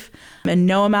wife, and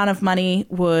no amount of money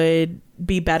would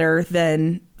be better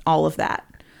than all of that.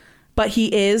 But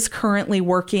he is currently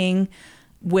working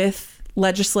with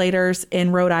legislators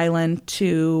in Rhode Island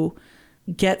to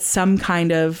get some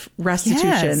kind of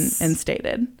restitution Yes.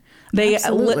 instated.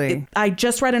 Absolutely. I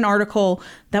just read an article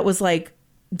that was like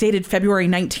dated February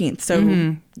 19th,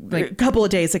 so Like a couple of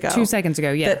days ago. 2 seconds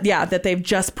ago. Yeah. That they've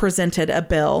just presented a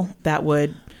bill that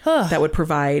would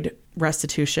provide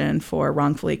restitution for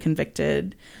wrongfully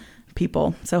convicted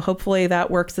people. So hopefully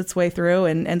that works its way through,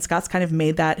 and Scott's kind of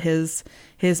made that his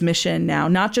mission now,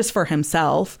 not just for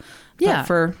himself, Yeah. but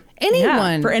for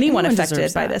Anyone. for anyone Anyone affected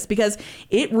deserves by that. this, because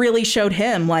it really showed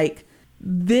him like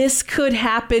this could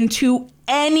happen to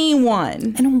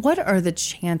anyone. And what are the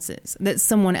chances that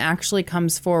someone actually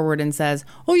comes forward and says,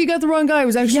 "Oh, you got the wrong guy. It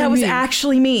was actually Yeah, it was me."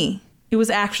 actually me. It was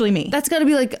actually me. That's got to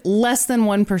be like less than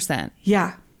 1%.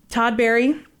 Yeah. Todd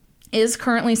Berry is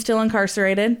currently still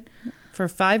incarcerated. For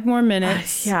 5 more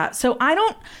minutes. Yeah. So I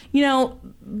don't,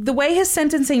 the way his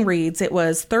sentencing reads, it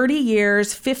was 30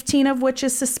 years, 15 of which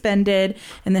is suspended,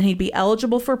 and then he'd be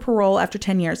eligible for parole after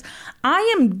 10 years. I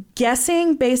am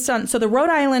guessing based on, so the Rhode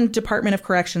Island Department of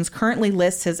Corrections currently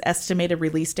lists his estimated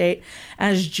release date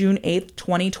as June 8th,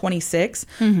 2026.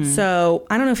 So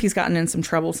I don't know if he's gotten in some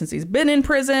trouble since he's been in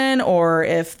prison, or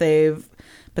if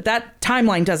but that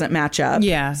timeline doesn't match up.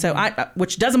 Yeah. So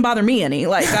which doesn't bother me any.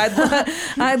 Like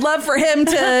I'd love for him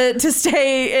to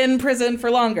stay in prison for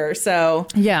longer. So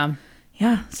Yeah.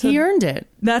 yeah, so He earned it.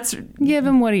 that's Give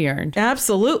him what he earned.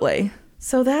 absolutely.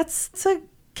 So that's a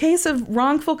case of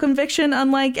wrongful conviction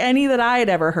unlike any that I had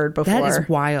ever heard before. That is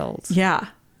wild. Yeah.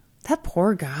 That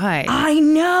poor guy. I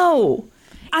know.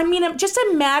 I mean, just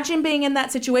imagine being in that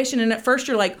situation, and at first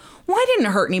you're like, well, I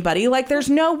didn't hurt anybody. Like, there's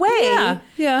no way.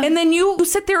 Yeah. And then you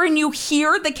sit there and you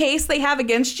hear the case they have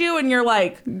against you, and you're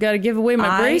like, Got to give away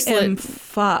my bracelet. I am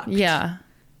fucked. Yeah.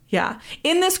 Yeah.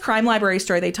 In this crime library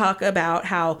story, they talk about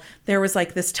how there was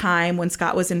like this time when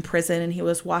Scott was in prison and he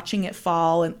was watching it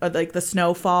fall, and or like the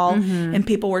snow fall, and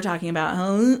people were talking about,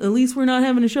 oh, at least we're not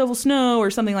having to shovel snow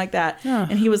or something like that.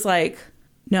 And he was like,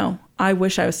 no, I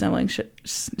wish I was shoveling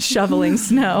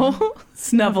snow.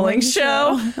 Snuffling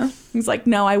show. He's like,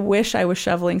 no, I wish I was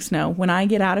shoveling snow. When I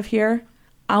get out of here,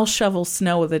 I'll shovel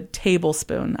snow with a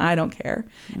tablespoon. I don't care.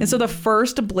 And so the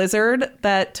first blizzard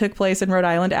that took place in Rhode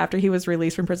Island after he was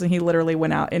released from prison, he literally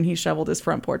went out and he shoveled his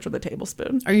front porch with a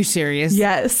tablespoon. Are you serious?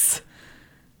 Yes.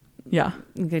 Yeah.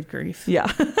 Good grief.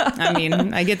 Yeah. I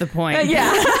mean, I get the point.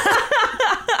 Yeah.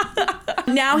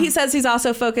 Now he says he's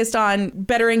also focused on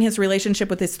bettering his relationship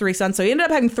with his 3 sons. So he ended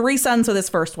up having 3 sons with his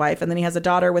first wife, and then he has a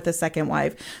daughter with his second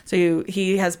wife. So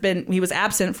he was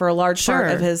absent for a large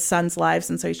part of his sons' lives,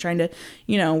 and so he's trying to,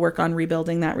 work on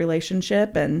rebuilding that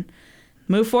relationship and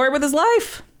move forward with his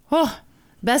life. Oh,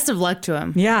 best of luck to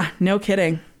him. Yeah, no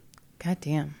kidding. God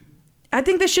damn. I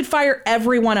think this should fire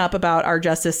everyone up about our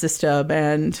justice system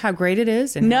and How great it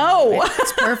is. And no.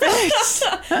 It's perfect.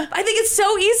 I think it's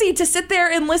so easy to sit there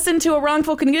and listen to a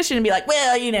wrongful conviction and be like,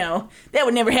 well, that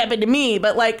would never happen to me.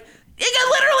 But like, it could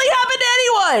literally happen to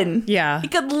anyone. Yeah.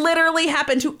 It could literally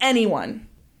happen to anyone.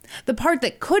 The part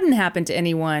that couldn't happen to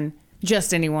anyone,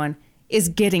 just anyone, is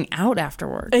getting out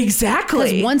afterward.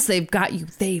 Exactly. Because once they've got you,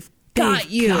 they've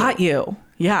got you. Got you.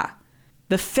 Yeah.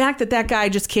 The fact that guy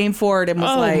just came forward and was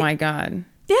Oh my God.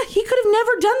 yeah, he could have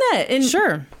never done that. And Sure.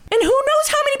 And who knows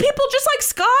how many people just like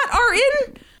Scott are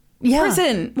in Yeah.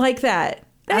 prison like that.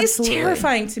 That is Absolutely.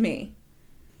 terrifying to me.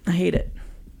 I hate it.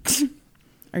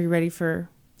 Are you ready for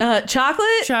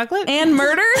Chocolate? Chocolate? And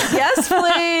murder? Yes,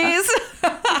 please.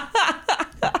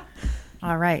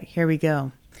 All right, here we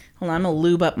go. Hold on, I'm going to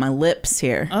lube up my lips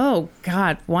here. Oh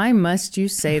God, why must you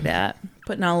say that?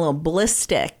 Putting on a little bliss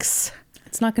sticks.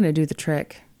 It's not going to do the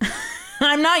trick.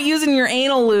 I'm not using your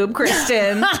anal lube,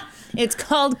 Kristen. It's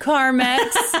called Carmex.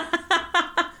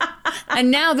 And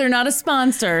now they're not a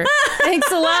sponsor.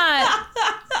 Thanks a lot.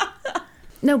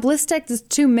 No, Blistex is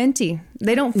too minty.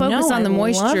 They don't focus No, on the I love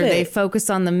moisture. it. They focus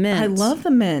on the mint. I love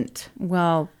the mint.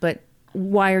 Well, but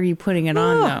why are you putting it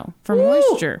on, Oh, though? For ooh.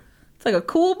 moisture. It's like a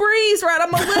cool breeze right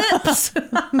on my lips.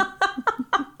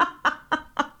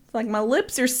 It's like my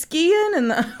lips are skiing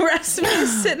and the rest of me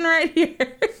is sitting right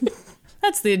here.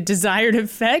 That's the desired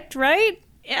effect, right?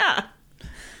 Yeah.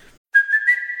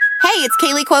 Hey, it's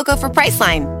Kaylee Cuoco for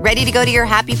Priceline. Ready to go to your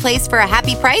happy place for a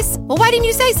happy price? Well, why didn't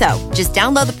you say so? Just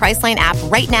download the Priceline app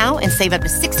right now and save up to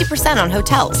 60% on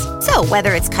hotels. So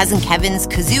whether it's Cousin Kevin's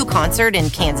Kazoo Concert in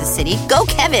Kansas City, go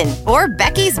Kevin, or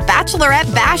Becky's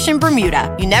Bachelorette Bash in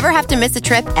Bermuda, you never have to miss a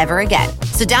trip ever again.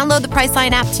 So download the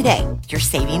Priceline app today. Your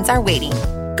savings are waiting.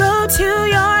 Go to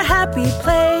your happy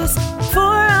place for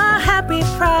a happy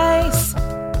price.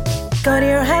 Go to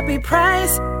your happy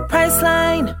price,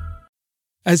 Priceline.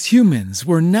 As humans,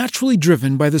 we're naturally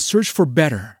driven by the search for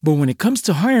better. But when it comes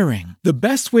to hiring, the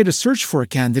best way to search for a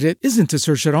candidate isn't to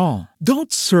search at all.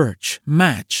 Don't search,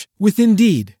 match with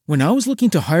Indeed. When I was looking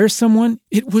to hire someone,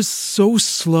 it was so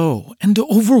slow and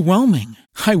overwhelming.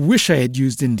 I wish I had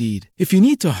used Indeed. If you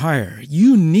need to hire,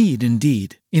 you need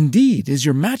Indeed. Indeed is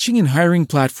your matching and hiring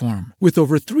platform with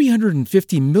over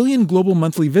 350 million global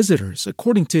monthly visitors,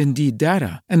 according to Indeed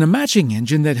data, and a matching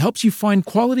engine that helps you find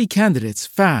quality candidates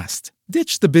fast.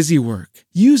 Ditch the busy work.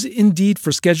 Use Indeed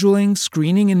for scheduling,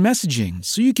 screening, and messaging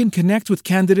so you can connect with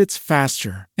candidates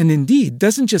faster. And Indeed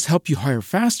doesn't just help you hire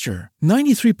faster.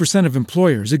 93% of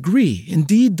employers agree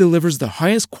Indeed delivers the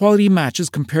highest quality matches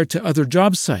compared to other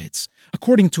job sites,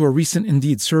 according to a recent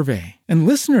Indeed survey. And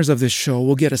listeners of this show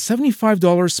will get a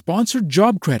 $75 sponsored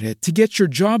job credit to get your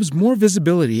jobs more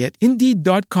visibility at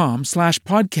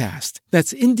Indeed.com/podcast.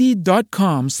 That's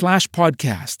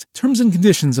Indeed.com/podcast. Terms and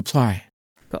conditions apply.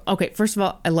 Okay, first of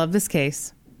all, I love this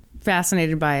case.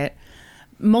 Fascinated by it.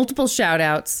 Multiple shout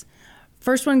outs.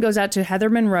 First one goes out to Heather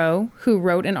Monroe, who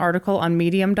wrote an article on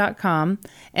Medium.com.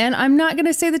 And I'm not going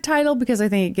to say the title because I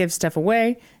think it gives stuff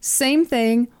away. Same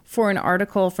thing for an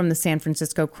article from the San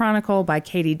Francisco Chronicle by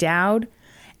Katie Dowd.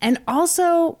 And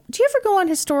also, do you ever go on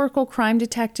Historical Crime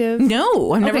Detective?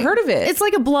 No, I've never heard of it. It's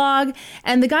like a blog.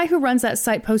 And the guy who runs that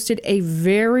site posted a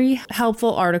very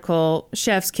helpful article,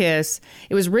 Chef's Kiss.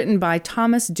 It was written by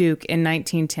Thomas Duke in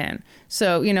 1910.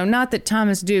 So, you know, not that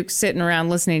Thomas Duke's sitting around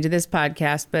listening to this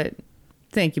podcast, but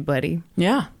thank you, buddy.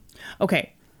 Yeah.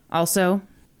 Okay. Also,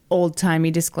 old-timey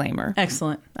disclaimer.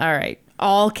 Excellent. All right.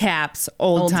 All caps,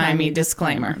 old-timey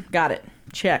disclaimer. Got it.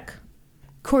 Check.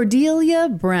 Cordelia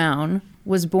Brown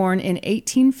was born in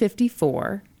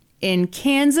 1854 in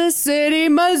Kansas City,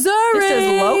 Missouri. It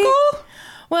says local?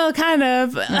 Well, kind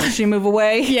of. Did she move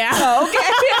away? Yeah. Oh, okay.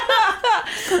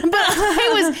 But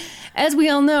it was, as we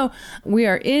all know, we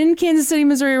are in Kansas City,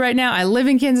 Missouri right now. I live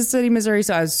in Kansas City, Missouri,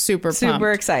 so I was super pumped.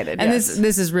 excited. And yes.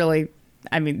 this is really,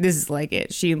 I mean, this is like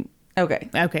it.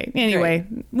 Okay. Anyway,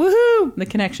 woohoo. The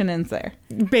connection ends there.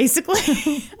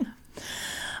 Basically.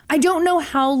 I don't know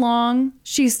how long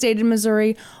she stayed in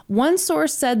Missouri. One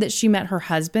source said that she met her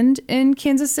husband in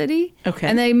Kansas City. Okay.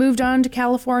 And they moved on to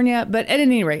California. But at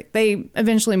any rate, they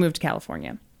eventually moved to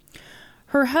California.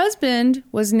 Her husband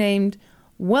was named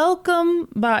Welcome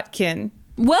Botkin.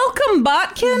 Welcome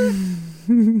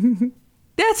Botkin?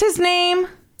 That's his name?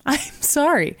 I'm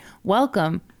sorry.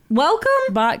 Welcome Welcome?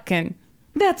 Botkin.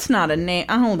 That's not a name.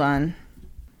 Hold on.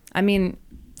 I mean,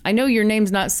 I know your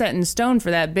name's not set in stone for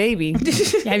that baby.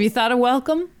 Have you thought of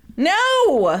Welcome?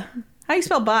 No. How do you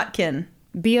spell Botkin?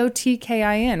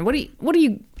 Botkin. What are you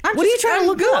trying to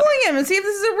look Googling up? him and see if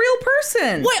this is a real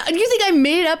person. What? Do you think I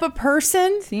made up a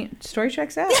person? See, story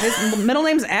checks out. His middle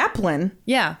name's Applin.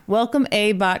 Yeah. Welcome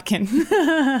A.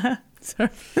 Botkin.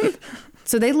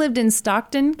 So they lived in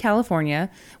Stockton, California,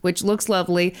 which looks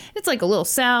lovely. It's like a little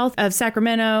south of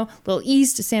Sacramento, a little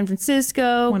east of San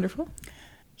Francisco. Wonderful.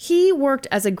 He worked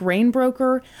as a grain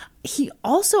broker. He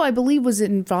also, I believe, was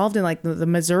involved in like the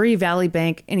Missouri Valley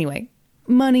Bank. Anyway,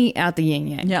 money out the yin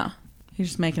yang. Yeah. He's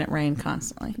just making it rain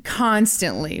constantly.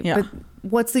 Constantly. Yeah. But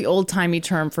what's the old timey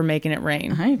term for making it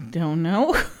rain? I don't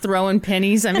know. Throwing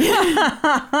pennies. I mean,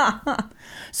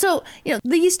 so, you know,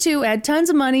 these two had tons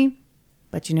of money,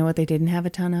 but you know what they didn't have a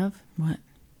ton of? What?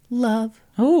 Love.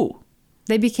 Oh.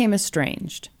 They became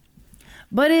estranged.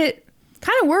 But it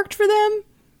kind of worked for them.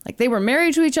 Like they were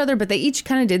married to each other, but they each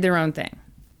kind of did their own thing.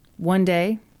 One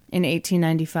day in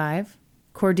 1895,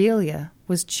 Cordelia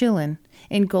was chillin'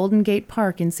 in Golden Gate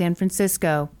Park in San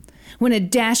Francisco when a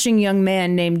dashing young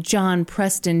man named John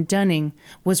Preston Dunning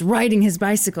was riding his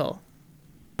bicycle.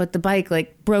 But the bike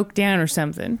like broke down or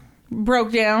something.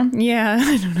 Broke down? Yeah,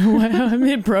 I don't know what. I mean,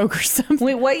 it broke or something.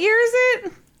 Wait, what year is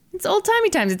it? It's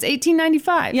old-timey times. It's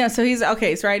 1895. Yeah, so he's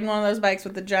riding one of those bikes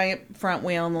with the giant front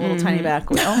wheel and the little tiny back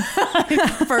wheel.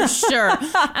 For sure.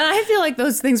 And I feel like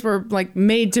those things were like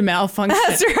made to malfunction.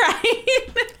 That's right.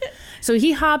 So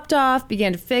he hopped off,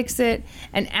 began to fix it,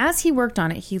 and as he worked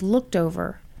on it, he looked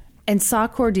over and saw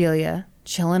Cordelia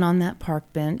chilling on that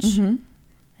park bench. Mm-hmm.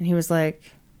 And he was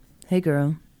like, "Hey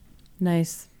girl,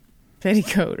 nice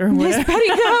petticoat or Nice whatever.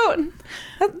 petticoat.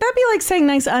 That'd be like saying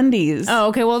nice undies. Oh,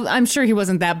 okay. Well, I'm sure he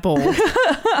wasn't that bold.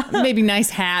 Maybe nice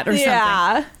hat or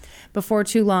something. Before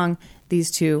too long,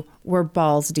 these two were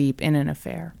balls deep in an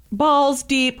affair. Balls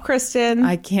deep, Kristen.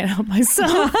 I can't help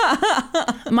myself.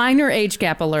 Minor age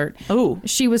gap alert. Ooh.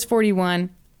 She was 41.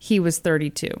 He was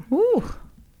 32. Ooh.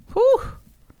 Whew.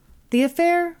 The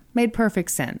affair made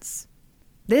perfect sense.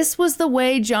 This was the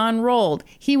way John rolled.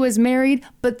 He was married,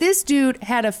 but this dude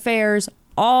had affairs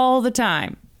all the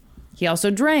time. He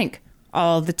also drank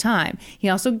all the time. He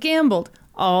also gambled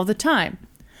all the time.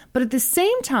 But at the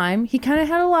same time, he kind of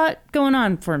had a lot going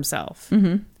on for himself.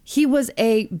 Mm-hmm. He was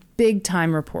a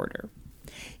big-time reporter.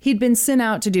 He'd been sent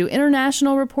out to do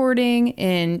international reporting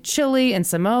in Chile and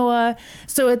Samoa.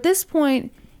 So at this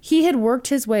point, he had worked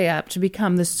his way up to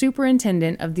become the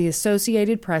superintendent of the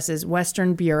Associated Press's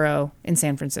Western Bureau in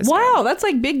San Francisco. Wow, that's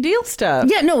like big deal stuff.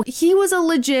 Yeah, no, he was a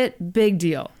legit big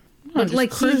deal. Just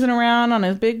like cruising around on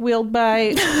his big wheeled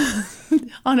bike.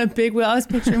 On a big wheel. I was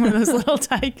picturing one of those little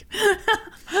tyke.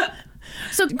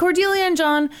 So Cordelia and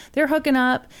John, they're hooking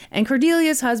up. And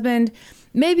Cordelia's husband,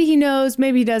 maybe he knows,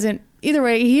 maybe he doesn't. Either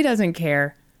way, he doesn't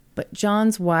care. But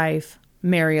John's wife,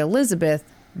 Mary Elizabeth,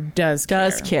 does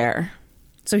care.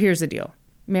 So here's the deal.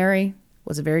 Mary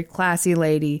was a very classy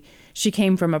lady. She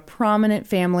came from a prominent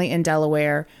family in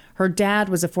Delaware. Her dad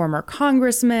was a former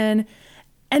congressman.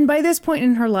 And by this point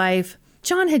in her life,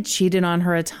 John had cheated on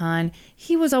her a ton.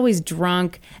 He was always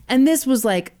drunk. And this was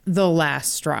like the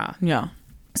last straw. Yeah.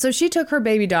 So she took her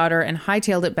baby daughter and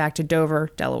hightailed it back to Dover,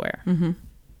 Delaware. Mm-hmm.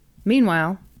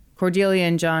 Meanwhile, Cordelia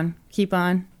and John keep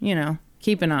on,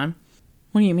 keeping on.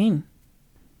 What do you mean?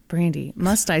 Brandy,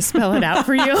 must I spell it out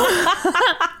for you?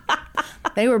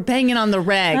 They were banging on the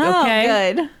reg, okay?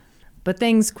 Oh, good. But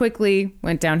things quickly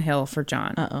went downhill for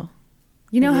John. Uh-oh.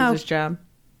 You know how... his job.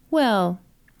 Well,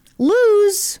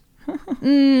 lose.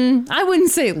 I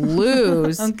wouldn't say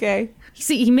lose. Okay.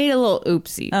 See, he made a little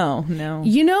oopsie. Oh, no.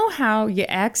 You know how you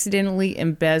accidentally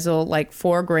embezzle like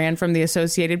 $4,000 from the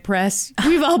Associated Press?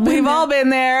 We've all been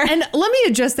there. And let me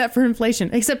adjust that for inflation.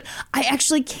 Except I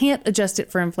actually can't adjust it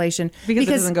for inflation. Because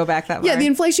it doesn't go back that far. Yeah, the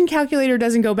inflation calculator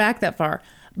doesn't go back that far.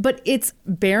 But it's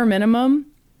bare minimum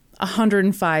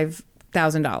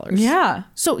 $105,000. Yeah.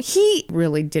 So he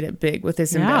really did it big with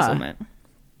this embezzlement.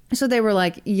 So they were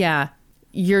like, yeah,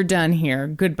 you're done here.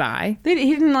 Goodbye. He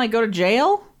didn't go to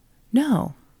jail?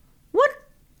 No. What?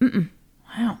 Mm-mm.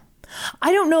 Wow.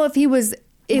 I don't know if he was,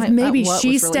 maybe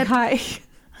she stepped. Really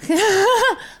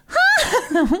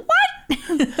What?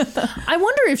 I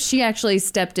wonder if she actually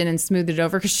stepped in and smoothed it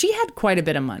over because she had quite a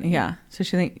bit of money. Yeah. So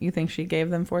you think she gave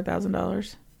them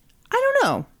 $4,000? I don't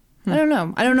know.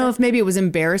 I don't know if maybe it was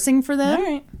embarrassing for them. All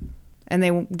right. And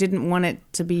they didn't want it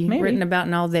to be written about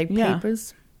in all the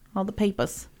papers. All the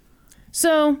papers.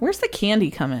 So where's the candy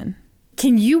come in?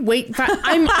 Can you wait?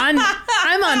 I'm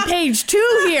on page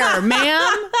 2 here,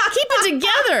 ma'am. Keep it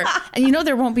together. And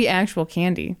there won't be actual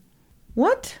candy.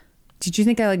 What? Did you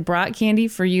think I brought candy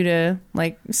for you to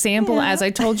sample as I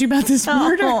told you about this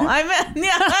murder? Oh, I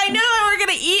knew we were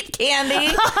gonna eat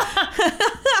candy.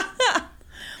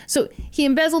 So he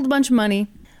embezzled a bunch of money,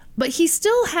 but he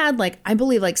still had I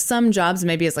believe some jobs,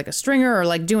 maybe as a stringer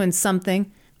or doing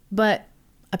something. But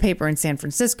a paper in San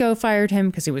Francisco fired him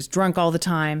because he was drunk all the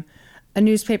time. A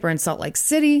newspaper in Salt Lake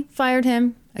City fired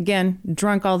him. Again,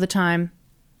 drunk all the time.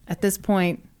 At this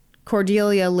point,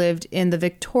 Cordelia lived in the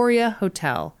Victoria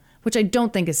Hotel, which I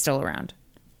don't think is still around.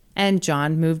 And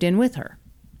John moved in with her.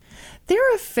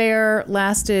 Their affair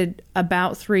lasted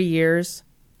about 3 years,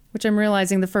 which I'm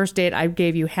realizing the first date I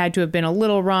gave you had to have been a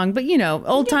little wrong, but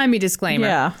old-timey disclaimer.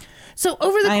 Yeah. So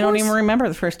over the course... I don't even remember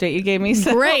the first date you gave me.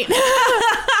 So. Great.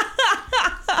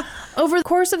 Over the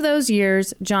course of those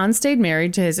years, John stayed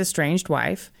married to his estranged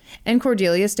wife, and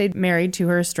Cordelia stayed married to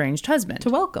her estranged husband. To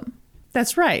welcome.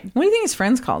 That's right. What do you think his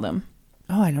friends called him?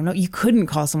 Oh, I don't know. You couldn't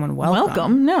call someone welcome.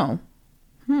 Welcome? No.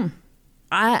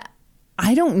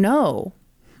 I don't know.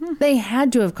 They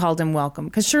had to have called him welcome,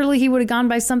 because surely he would have gone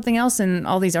by something else in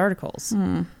all these articles.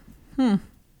 All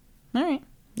right.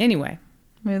 Anyway.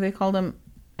 Maybe they called him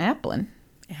Applin.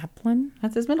 Applin?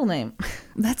 That's his middle name.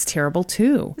 That's terrible,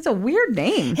 too. It's a weird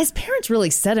name. His parents really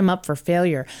set him up for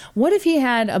failure. What if he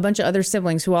had a bunch of other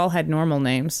siblings who all had normal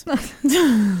names?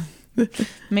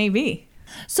 Maybe.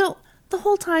 So the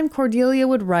whole time, Cordelia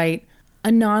would write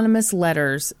anonymous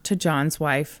letters to John's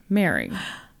wife, Mary.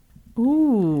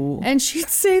 Ooh. And she'd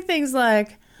say things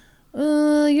like,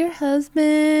 oh, your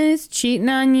husband is cheating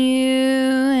on you,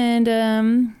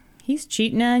 and he's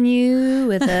cheating on you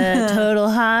with a total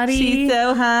hottie. She's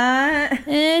so hot.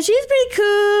 And she's pretty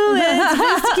cool and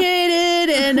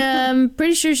sophisticated, and I'm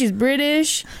pretty sure she's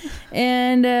British.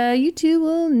 And you two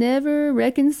will never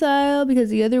reconcile because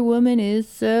the other woman is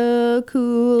so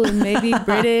cool and maybe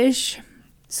British.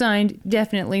 Signed,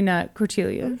 definitely not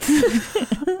Cordelia.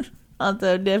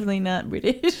 Although definitely not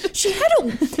British.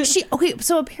 Okay,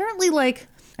 so apparently, like,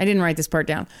 I didn't write this part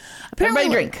down. Apparently,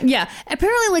 Everybody drink. Yeah.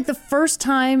 Apparently, like, the first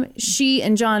time she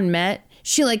and John met,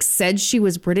 she, like, said she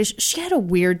was British. She had a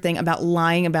weird thing about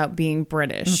lying about being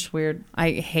British. That's weird.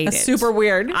 I hate That's it. super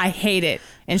weird. I hate it.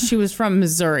 And she was from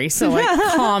Missouri, so, like,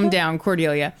 calm down,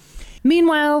 Cordelia.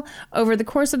 Meanwhile, over the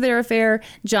course of their affair,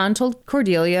 John told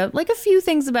Cordelia, like, a few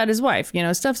things about his wife. You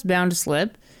know, stuff's bound to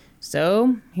slip.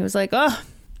 So he was like, oh,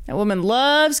 that woman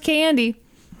loves candy.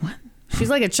 What? She's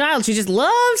like a child. She just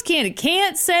loves candy.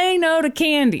 Can't say no to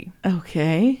candy.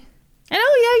 Okay. And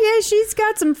yeah, she's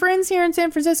got some friends here in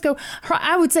San Francisco.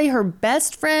 I would say her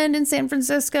best friend in San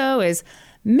Francisco is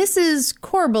Mrs.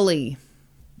 Corbally.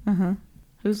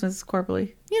 Who's Mrs.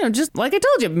 Corbally? You know, just like I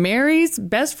told you, Mary's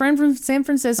best friend from San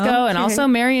Francisco. Okay. And also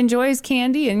Mary enjoys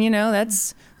candy. And, you know,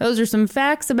 those are some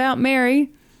facts about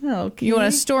Mary. Okay. You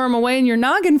want to store them away in your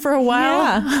noggin for a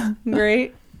while. Yeah.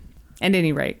 Great. At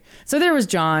any rate. So there was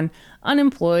John,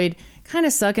 unemployed, kind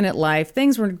of sucking at life.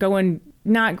 Things were going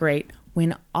not great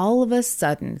when all of a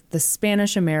sudden the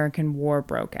Spanish-American War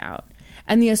broke out.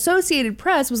 And the Associated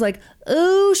Press was like,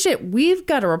 oh shit, we've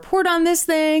got to report on this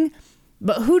thing.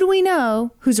 But who do we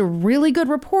know who's a really good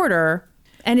reporter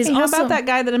and is How also... about that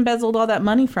guy that embezzled all that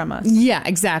money from us? Yeah,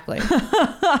 exactly.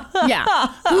 Yeah.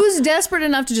 Who's desperate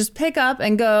enough to just pick up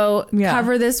and go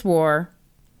cover this war?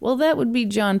 Well, that would be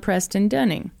John Preston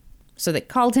Dunning. So they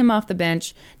called him off the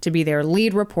bench to be their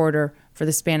lead reporter for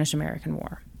the Spanish-American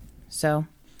War. So...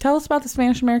 Tell us about the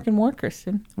Spanish-American War,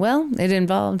 Kristen. Well, it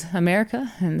involved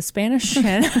America and the Spanish.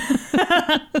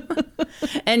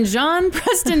 And John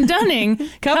Preston Dunning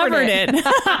covered it.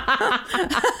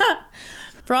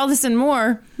 For all this and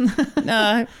more,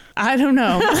 I don't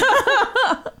know.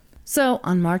 So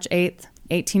on March 8th,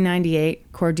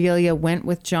 1898, Cordelia went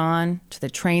with John to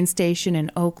the train station in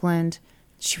Oakland.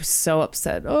 She was so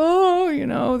upset. Oh, you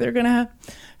know, they're going to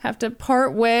have to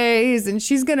part ways and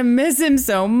she's going to miss him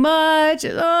so much.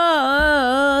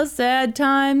 Oh, sad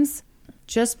times.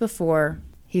 Just before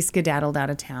he skedaddled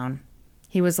out of town,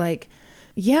 he was like,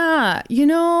 yeah, you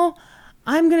know,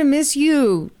 I'm going to miss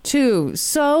you too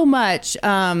so much.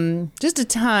 Just a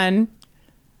ton.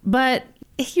 But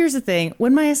here's the thing.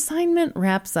 When my assignment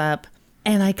wraps up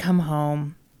and I come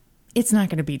home, it's not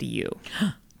going to be to you.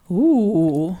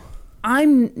 Ooh.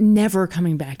 I'm never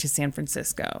coming back to San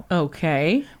Francisco.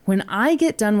 Okay. When I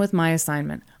get done with my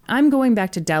assignment, I'm going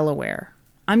back to Delaware.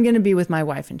 I'm going to be with my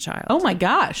wife and child. Oh my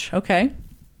gosh. Okay.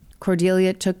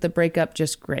 Cordelia took the breakup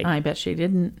just great. I bet she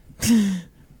didn't.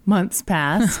 Months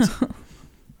passed.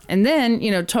 And then, you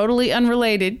know, totally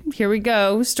unrelated, here we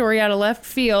go, story out of left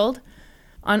field.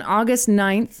 On August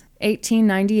 9th,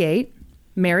 1898,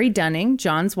 Mary Dunning,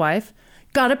 John's wife,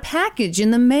 got a package in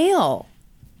the mail.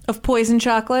 Of poison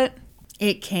chocolate?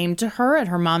 It came to her at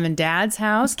her mom and dad's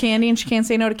house. Candy, and she can't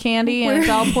say no to candy, and it's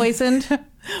all poisoned.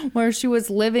 Where she was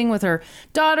living with her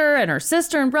daughter and her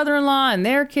sister and brother-in-law and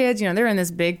their kids. You know, they're in this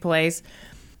big place.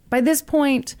 By this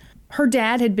point, her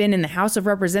dad had been in the House of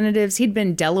Representatives. He'd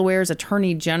been Delaware's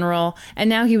attorney general. And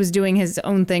now he was doing his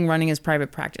own thing, running his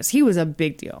private practice. He was a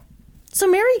big deal. So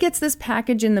Mary gets this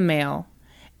package in the mail.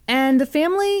 And the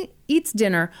family eats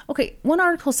dinner. Okay, one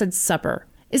article said supper.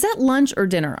 Is that lunch or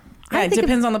dinner? Yeah, it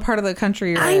depends on the part of the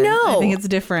country you're I in. know. I think it's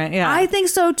different. Yeah. I think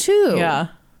so, too. Yeah.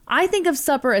 I think of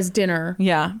supper as dinner.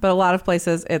 Yeah, but a lot of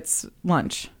places it's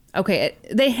lunch. Okay,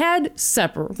 they had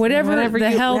supper, whatever the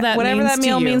hell that whatever means that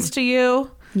meal to you. means to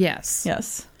you. Yes.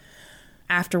 Yes.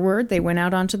 Afterward, they went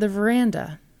out onto the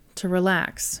veranda to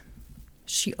relax.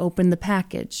 She opened the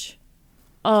package.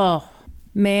 Oh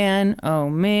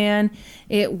man,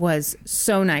 it was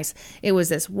so nice. It was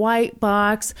this white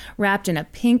box wrapped in a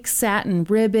pink satin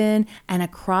ribbon, and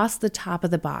across the top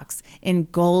of the box, in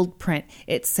gold print,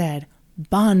 it said,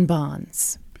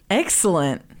 bonbons.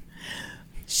 Excellent.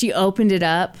 She opened it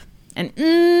up, and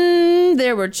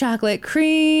there were chocolate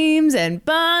creams and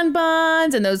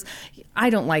bonbons and those, I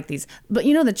don't like these, but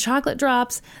you know the chocolate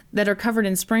drops that are covered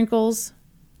in sprinkles?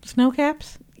 Snow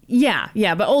caps? Yeah,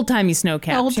 but old-timey snow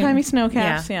caps. Old-timey snow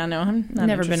caps. Yeah, no, I'm not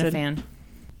Never been a interested. fan.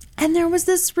 And there was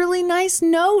this really nice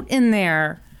note in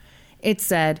there. It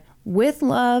said, with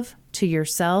love to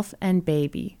yourself and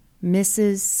baby,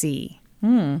 Mrs. C.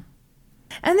 And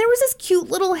there was this cute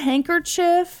little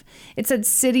handkerchief. It said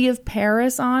City of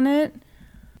Paris on it.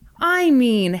 I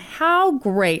mean, how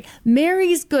great.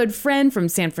 Mary's good friend from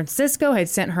San Francisco had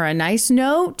sent her a nice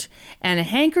note and a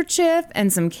handkerchief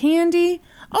and some candy.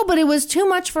 Oh, but it was too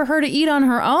much for her to eat on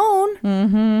her own.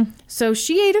 Mm-hmm. So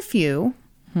she ate a few.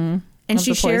 Mm-hmm. And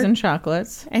she shared poison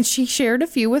chocolates. And she shared a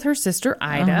few with her sister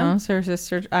Ida. So her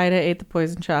sister Ida ate the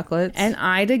poison chocolates. And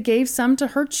Ida gave some to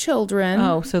her children.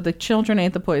 Oh, so the children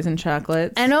ate the poison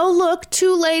chocolates. And oh, look,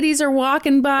 two ladies are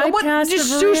walking by past the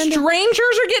just two veranda.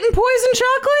 strangers are getting poison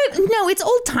chocolate? No, it's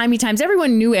old-timey times.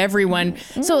 Everyone knew everyone.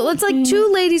 So it's like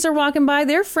two ladies are walking by.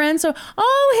 They're friends. So,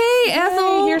 oh, hey,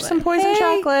 Ethel. Here's some poison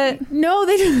chocolate. No,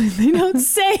 they don't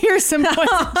say here's some poison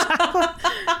chocolate.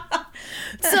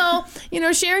 So,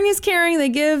 sharing is caring. They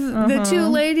give the two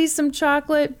ladies some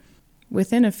chocolate.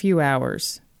 Within a few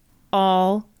hours,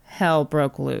 all hell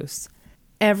broke loose.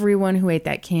 Everyone who ate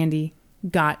that candy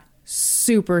got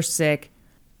super sick.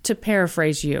 To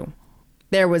paraphrase you,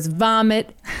 there was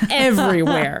vomit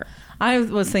everywhere. I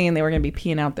was thinking they were going to be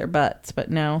peeing out their butts,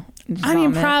 but no. I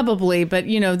mean, probably, but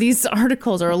these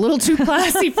articles are a little too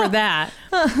classy for that.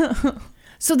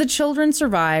 So the children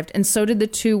survived, and so did the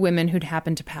two women who'd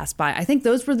happened to pass by. I think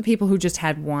those were the people who just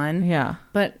had one. Yeah.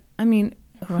 But, I mean...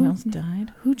 Everyone else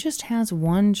died? Who just has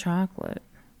one chocolate?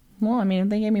 Well, I mean, if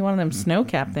they gave me one of them snow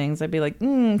cap things, I'd be like,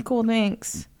 cool,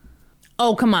 thanks.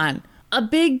 Oh, come on. A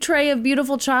big tray of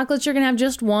beautiful chocolates, you're going to have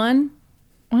just one?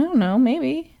 I don't know,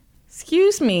 maybe.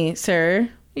 Excuse me, sir.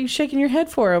 What are you shaking your head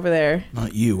for over there?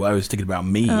 Not you. I was thinking about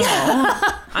me.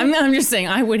 I'm just saying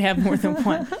I would have more than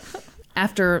one.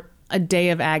 After a day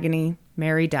of agony,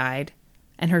 Mary died,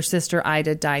 and her sister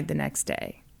Ida died the next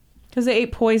day. Because they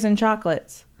ate poison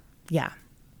chocolates. Yeah.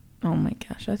 Oh my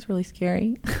gosh, that's really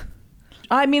scary.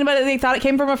 I mean, but they thought it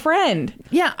came from a friend.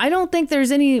 Yeah, I don't think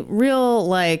there's any real,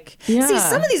 Yeah. See,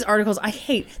 some of these articles I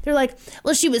hate. They're like,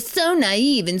 well, she was so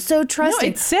naive and so trusting.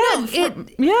 No, it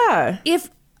said, yeah.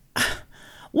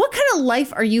 What kind of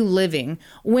life are you living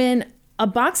when a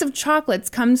box of chocolates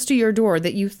comes to your door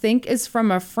that you think is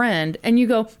from a friend and you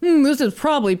go, this is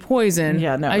probably poison.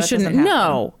 Yeah, no, I that shouldn't. doesn't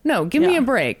happen. No, give me a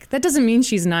break. That doesn't mean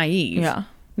she's naive. Yeah.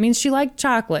 It means she liked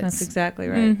chocolates. That's exactly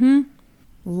right. Mm-hmm.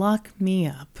 Lock me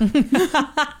up.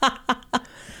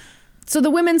 So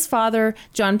the women's father,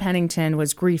 John Pennington,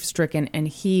 was grief-stricken and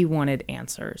he wanted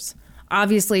answers.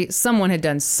 Obviously, someone had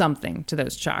done something to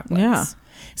those chocolates. Yeah.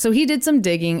 So he did some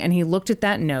digging and he looked at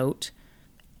that note.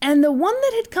 And the one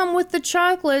that had come with the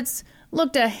chocolates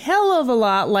looked a hell of a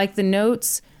lot like the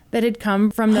notes that had come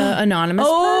from the anonymous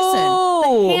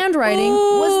person. The handwriting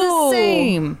was the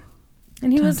same.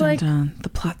 And he was like... The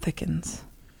plot thickens.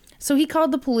 So he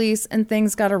called the police and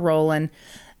things got a-rolling.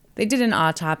 They did an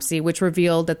autopsy, which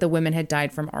revealed that the women had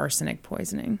died from arsenic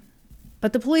poisoning.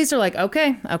 But the police are like,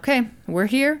 okay, we're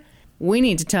here. We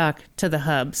need to talk to the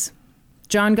hubs.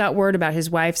 John got word about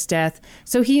his wife's death,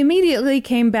 so he immediately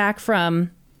came back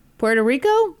from Puerto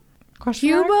Rico?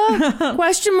 Cuba?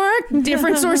 Question mark?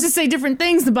 Different sources say different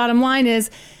things. The bottom line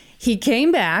is he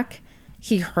came back,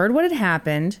 he heard what had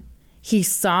happened, he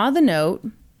saw the note,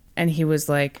 and he was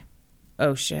like,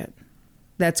 oh shit,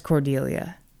 that's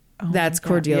Cordelia. That's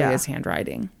Cordelia's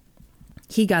handwriting.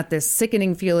 He got this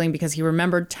sickening feeling because he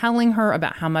remembered telling her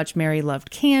about how much Mary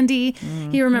loved candy.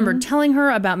 Mm-hmm. He remembered telling her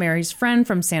about Mary's friend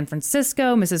from San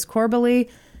Francisco, Mrs. Corbally.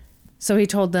 So he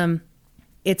told them,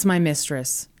 it's my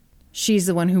mistress. She's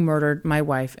the one who murdered my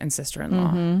wife and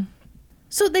sister-in-law. Mm-hmm.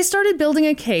 So they started building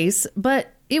a case,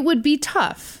 but it would be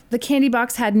tough. The candy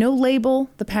box had no label.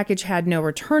 The package had no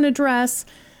return address.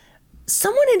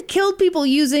 Someone had killed people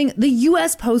using the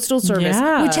U.S. Postal Service,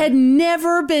 which had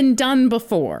never been done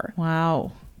before.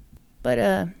 Wow.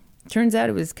 But turns out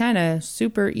it was kind of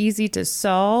super easy to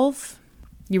solve.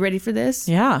 You ready for this?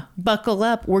 Yeah. Buckle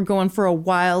up. We're going for a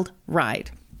wild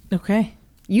ride. Okay.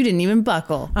 You didn't even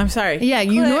buckle. I'm sorry. Yeah,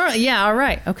 yeah, all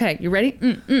right. Okay, you ready?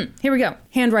 Here we go.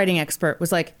 Handwriting expert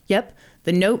was like, yep,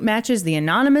 the note matches the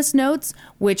anonymous notes,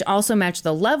 which also match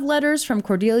the love letters from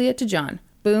Cordelia to John.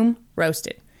 Boom,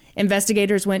 roasted.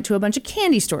 Investigators went to a bunch of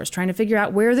candy stores trying to figure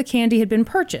out where the candy had been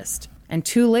purchased. And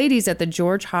two ladies at the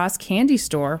George Haas candy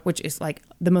store, which is like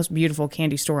the most beautiful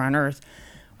candy store on earth,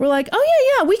 were like,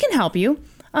 oh, yeah, we can help you.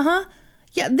 Uh-huh.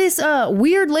 Yeah, this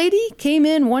weird lady came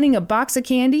in wanting a box of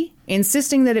candy,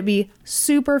 insisting that it be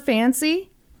super fancy,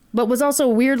 but was also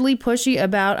weirdly pushy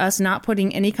about us not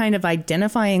putting any kind of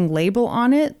identifying label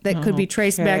on it that could be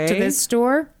traced back to this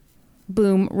store.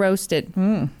 Boom, roasted.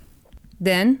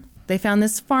 Then they found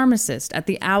this pharmacist at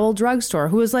the Owl drugstore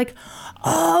who was like,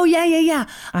 oh, yeah.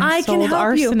 I can help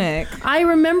arsenic. you. I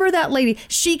remember that lady.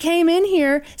 She came in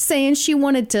here saying she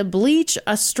wanted to bleach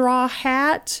a straw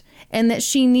hat and that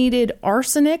she needed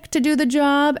arsenic to do the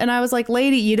job. And I was like,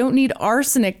 lady, you don't need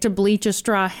arsenic to bleach a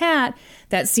straw hat.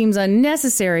 That seems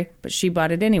unnecessary. But she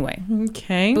bought it anyway.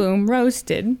 Okay. Boom,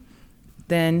 roasted.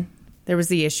 Then there was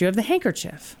the issue of the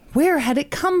handkerchief. Where had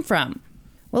it come from?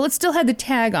 Well, it still had the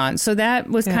tag on, so that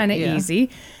was kind of easy.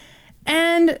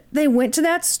 And they went to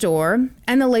that store,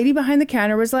 and the lady behind the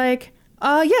counter was like,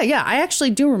 yeah, I actually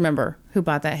do remember who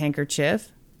bought that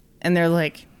handkerchief. And they're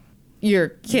like, you're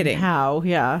kidding. How?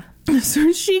 Yeah.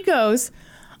 So she goes,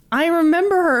 I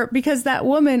remember her because that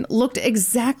woman looked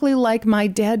exactly like my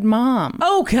dead mom.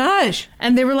 Oh, gosh.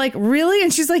 And they were like, really?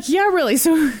 And she's like, yeah, really.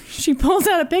 So she pulls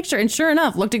out a picture and sure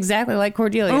enough, looked exactly like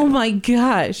Cordelia. Oh, my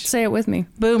gosh. Say it with me.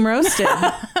 Boom roasted.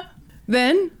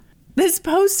 Then this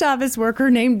post office worker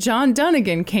named John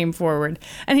Dunnigan came forward.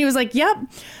 And he was like, yep,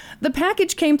 the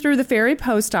package came through the Ferry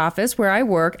post office where I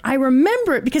work. I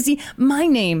remember it because my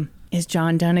name is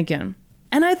John Dunnigan.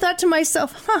 And I thought to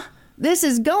myself, this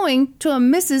is going to a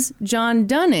Mrs. John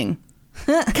Dunning.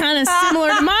 Kind of similar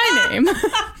to my name.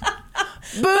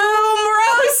 Boom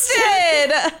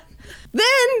roasted.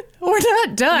 Then we're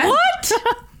not done. What?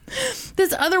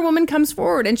 This other woman comes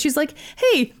forward and she's like,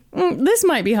 hey, this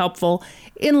might be helpful.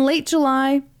 In late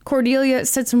July, Cordelia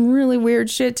said some really weird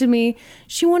shit to me.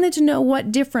 She wanted to know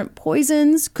what different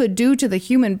poisons could do to the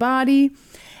human body.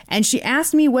 And she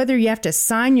asked me whether you have to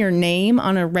sign your name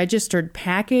on a registered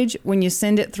package when you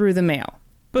send it through the mail.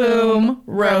 Boom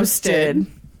roasted.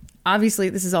 Obviously,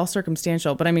 this is all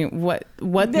circumstantial, but I mean, what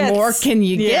more can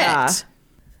you get?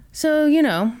 So,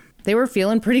 they were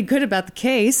feeling pretty good about the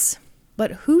case.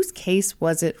 But whose case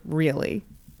was it really?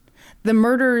 The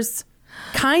murders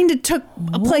kind of took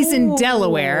place in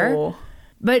Delaware.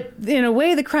 But in a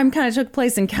way, the crime kind of took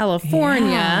place in California.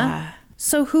 Yeah.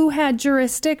 So who had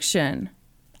jurisdiction?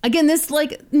 Again,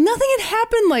 nothing had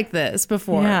happened like this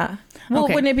before. Yeah. Well,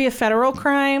 Okay. wouldn't it be a federal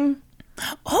crime?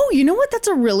 Oh, you know what? That's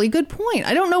a really good point.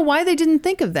 I don't know why they didn't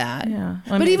think of that. Yeah.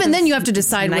 But even then, you have to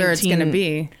decide where it's going to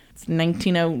be. It's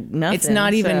 1900 nothing. It's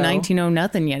not even 1900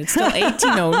 nothing yet. It's still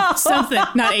 1800 something.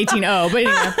 Not 1800, but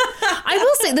anyway. I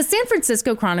will say the San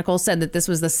Francisco Chronicle said that this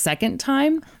was the second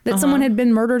time that someone had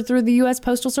been murdered through the U.S.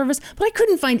 Postal Service, but I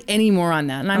couldn't find any more on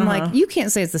that. And I'm like, you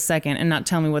can't say it's the second and not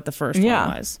tell me what the first one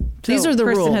was. These are the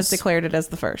rules. Person has declared it as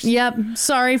the first. Yep.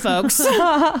 Sorry, folks.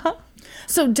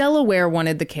 So Delaware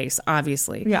wanted the case,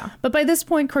 obviously. Yeah. But by this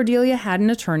point, Cordelia had an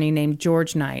attorney named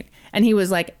George Knight. And he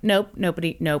was like, nope.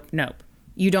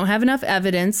 You don't have enough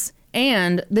evidence,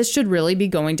 and this should really be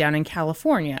going down in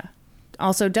California.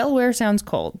 Also, Delaware sounds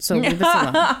cold, so leave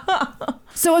us alone.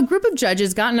 So a group of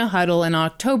judges got in a huddle, and on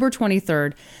October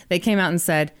 23rd, they came out and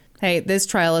said, hey, this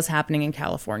trial is happening in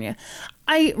California.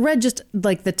 I read just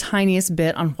the tiniest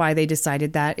bit on why they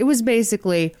decided that. It was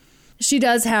basically, she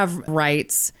does have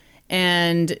rights,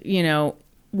 and,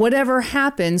 whatever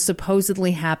happened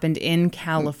supposedly happened in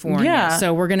California. Yeah.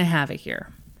 So we're going to have it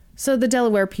here. So the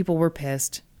Delaware people were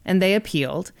pissed, and they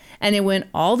appealed, and it went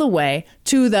all the way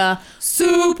to the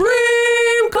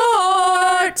Supreme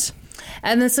Court.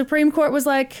 And the Supreme Court was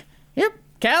like, yep,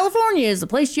 California is the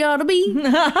place you ought to be. So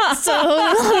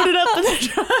loaded up in the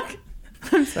truck.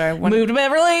 I'm sorry. Moved to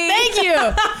Beverly. Thank you.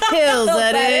 Hills,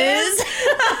 that is.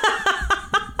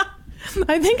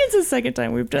 I think it's the second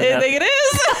time we've done that. I think it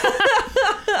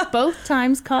is. Both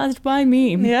times caused by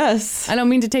me. Yes. I don't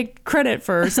mean to take credit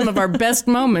for some of our best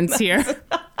moments here.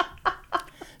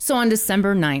 So on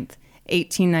December 9th,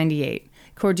 1898,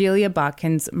 Cordelia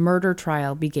Botkin's murder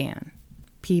trial began.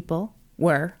 People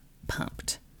were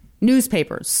pumped.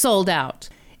 Newspapers sold out.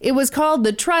 It was called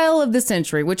the trial of the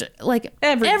century, which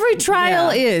every trial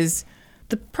is.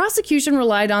 The prosecution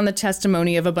relied on the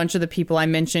testimony of a bunch of the people I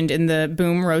mentioned in the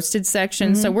Boom Roasted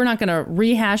section, so we're not going to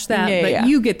rehash that, but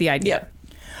you get the idea. Yeah.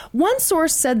 One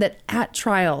source said that at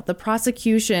trial, the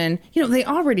prosecution, they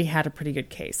already had a pretty good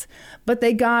case, but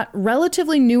they got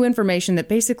relatively new information that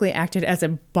basically acted as a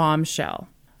bombshell.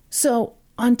 So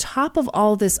on top of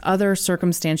all this other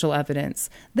circumstantial evidence,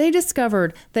 they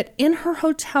discovered that in her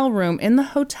hotel room in the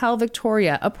Hotel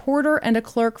Victoria, a porter and a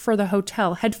clerk for the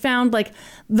hotel had found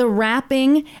the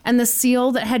wrapping and the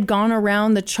seal that had gone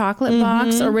around the chocolate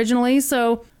box originally.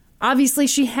 So obviously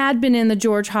she had been in the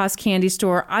George Haas candy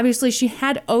store. Obviously she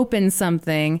had opened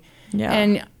something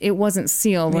and it wasn't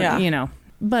sealed,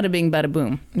 bada bing, bada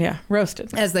boom. Yeah,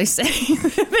 roasted. As they say.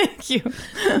 Thank you.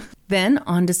 Then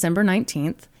on December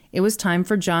 19th, it was time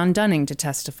for John Dunning to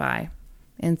testify.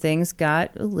 And things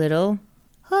got a little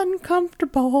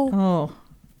uncomfortable. Oh.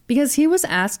 Because he was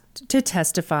asked to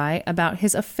testify about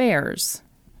his affairs.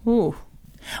 Ooh.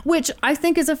 Which I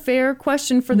think is a fair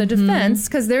question for the defense,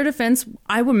 because their defense,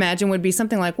 I would imagine, would be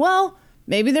something like, well,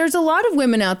 maybe there's a lot of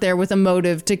women out there with a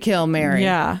motive to kill Mary.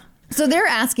 Yeah. So they're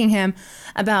asking him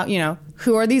about,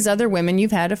 who are these other women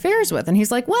you've had affairs with? And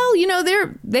he's like, well,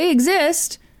 they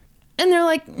exist. And they're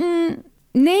like,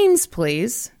 names,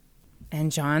 please.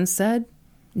 And John said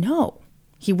no,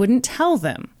 he wouldn't tell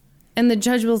them. And the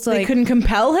judge was They like, couldn't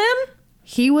compel him?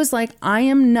 he was like, I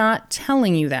am not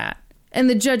telling you that. And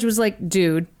the judge was like,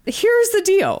 dude, here's the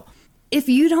deal. If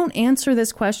you don't answer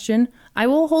this question, I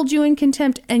will hold you in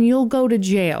contempt and you'll go to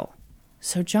jail.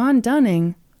 So John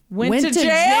Dunning went to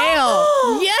jail.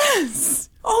 Yes.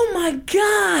 Oh my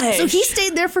gosh. So he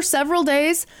stayed there for several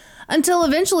days until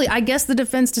eventually, I guess the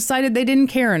defense decided they didn't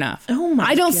care enough. Oh my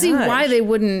I don't see gosh. why they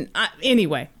wouldn't.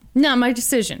 Anyway, not my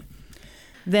decision.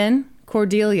 Then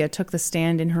Cordelia took the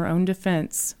stand in her own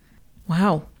defense.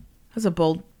 Wow. That's a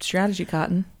bold strategy,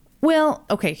 Cotton. Well,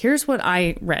 okay, here's what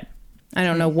I read. I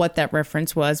don't know what that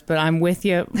reference was, but I'm with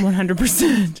you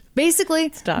 100%. Basically,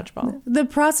 It's dodgeball. the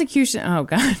prosecution, oh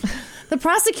God, the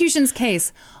prosecution's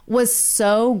case was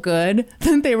so good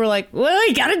that they were like, well,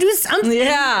 you gotta do something.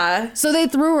 Yeah. So they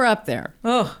threw her up there,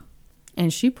 Oh.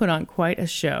 and she put on quite a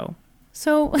show.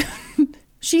 So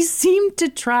she seemed to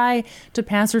try to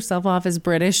pass herself off as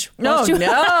British. No,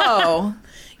 no.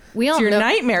 We all It's your know.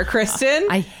 nightmare, Kristen.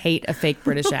 I hate a fake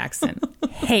British accent.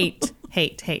 Hate.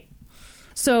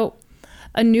 So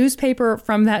a newspaper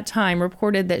from that time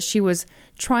reported that she was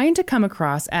trying to come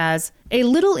across as a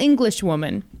little English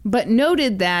woman, but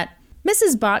noted that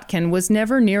Mrs. Botkin was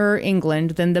never nearer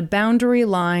England than the boundary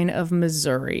line of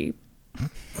Missouri.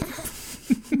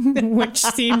 Which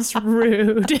seems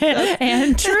rude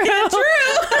and true.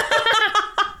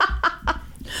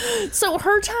 So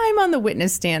her time on the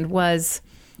witness stand was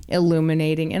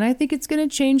illuminating, and I think it's going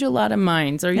to change a lot of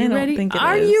minds. Are you I don't ready? think it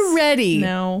Are is. you ready?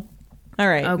 No. All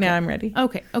right. Okay. Now I'm ready.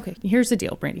 Okay. Here's the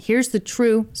deal, Brandy. Here's the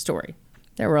true story.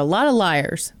 There were a lot of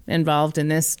liars involved in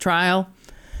this trial.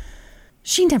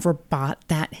 She never bought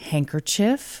that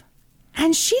handkerchief,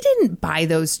 and she didn't buy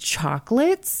those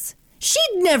chocolates. She'd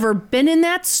never been in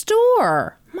that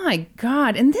store. My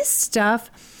God. And this stuff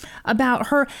about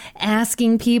her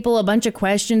asking people a bunch of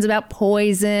questions about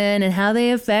poison and how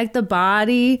they affect the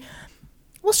body.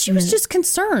 Well, she was just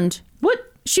concerned. What?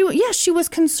 She was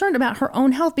concerned about her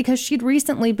own health because she'd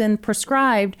recently been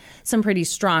prescribed some pretty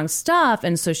strong stuff.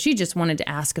 And so she just wanted to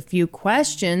ask a few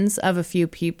questions of a few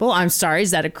people. I'm sorry,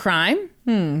 is that a crime?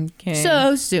 Okay.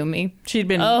 So sue me. She'd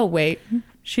been Oh, wait.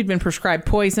 she'd been prescribed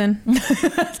poison.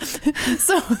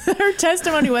 So her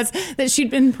testimony was that she'd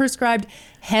been prescribed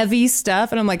heavy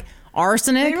stuff. And I'm like,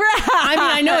 arsenic? I mean,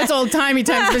 I know it's old-timey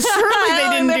times, but surely they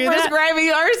didn't do that.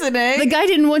 prescribing arsenic. The guy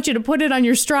didn't want you to put it on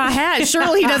your straw hat.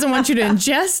 Surely he doesn't want you to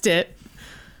ingest it.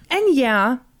 And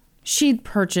yeah, she'd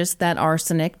purchased that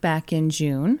arsenic back in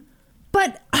June,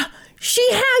 but she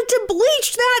had to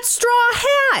bleach that straw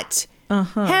hat.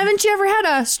 Haven't you ever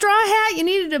had a straw hat you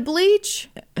needed to bleach?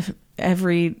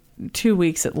 Every 2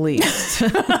 weeks at least.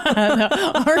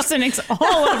 Arsenic's all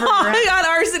over her. I got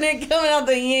arsenic coming out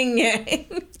the yin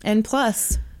yang. And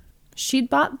plus, she'd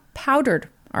bought powdered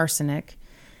arsenic.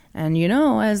 And you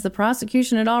know, as the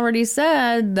prosecution had already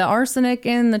said, the arsenic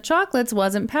in the chocolates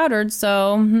wasn't powdered,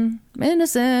 so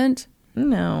innocent.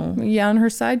 No. You on her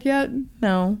side yet?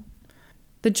 No.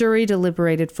 The jury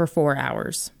deliberated for 4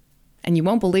 hours. And you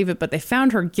won't believe it, but they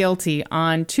found her guilty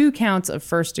on 2 counts of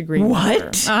first-degree murder.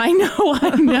 What? I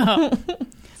know.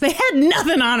 They had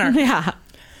nothing on her. Yeah.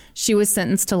 She was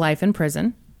sentenced to life in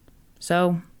prison.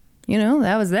 So, you know,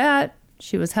 that was that.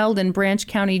 She was held in Branch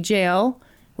County Jail,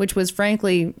 which was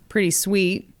frankly pretty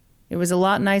sweet. It was a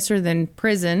lot nicer than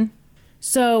prison.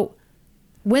 So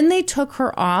when they took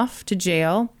her off to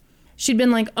jail, she'd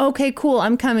been like, okay, cool,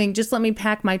 I'm coming. Just let me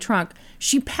pack my trunk.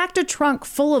 She packed a trunk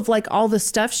full of like all the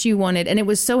stuff she wanted. And it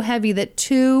was so heavy that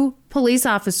 2 police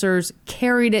officers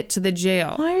carried it to the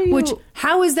jail. Why are you-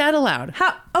 How is that allowed?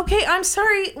 How? Okay, I'm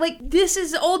sorry. Like, this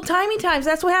is old timey times.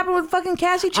 That's what happened with fucking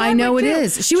Cassie Chadwick. I know it too.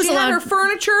 is. She was had allowed- her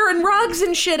furniture and rugs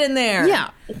and shit in there.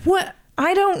 Yeah. What?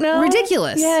 I don't know.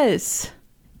 Ridiculous. Yes.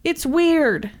 It's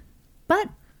weird. But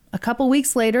a couple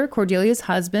weeks later, Cordelia's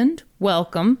husband,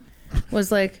 Welcome,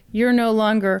 was like, you're no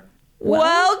longer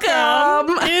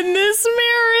Welcome. in this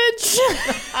marriage.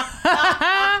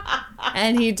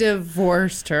 And he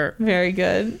divorced her. Very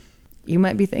good. You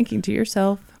might be thinking to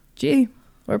yourself, gee,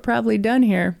 we're probably done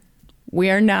here. We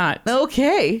are not.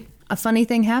 Okay. A funny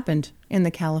thing happened in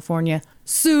the California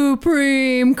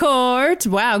Supreme Court.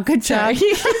 Wow, good job.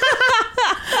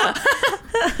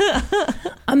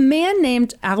 A man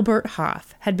named Albert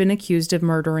Hoff had been accused of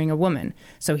murdering a woman.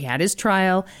 So he had his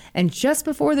trial, and just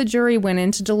before the jury went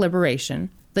into deliberation,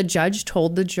 the judge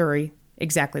told the jury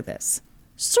exactly this.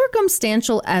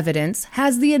 Circumstantial evidence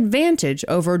has the advantage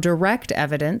over direct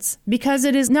evidence because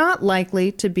it is not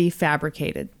likely to be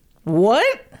fabricated.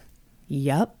 What?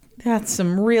 Yup. That's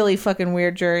some really fucking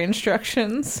weird jury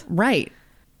instructions. Right.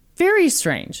 Very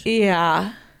strange.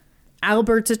 Yeah.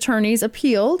 Albert's attorneys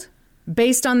appealed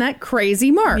based on that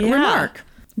crazy remark.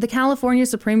 The California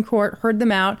Supreme Court heard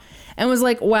them out and was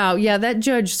like, wow, yeah, that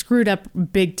judge screwed up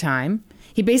big time.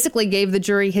 He basically gave the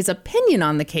jury his opinion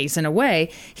on the case in a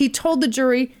way. He told the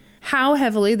jury how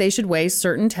heavily they should weigh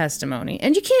certain testimony.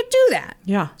 And you can't do that.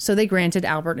 Yeah. So they granted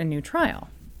Albert a new trial.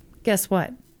 Guess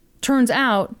what? Turns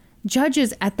out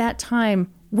judges at that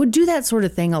time would do that sort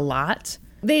of thing a lot.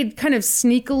 They'd kind of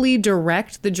sneakily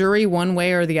direct the jury one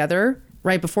way or the other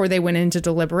right before they went into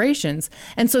deliberations.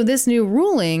 And so this new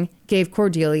ruling gave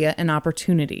Cordelia an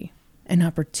opportunity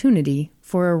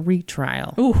for a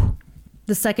retrial. Ooh.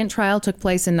 The second trial took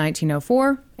place in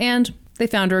 1904, and they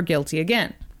found her guilty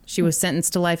again. She was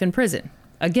sentenced to life in prison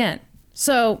again.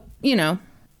 So, you know,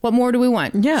 what more do we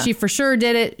want? Yeah. She for sure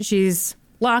did it. She's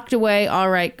locked away. All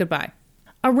right, goodbye.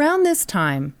 Around this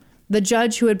time, the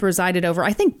judge who had presided over,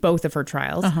 I think, both of her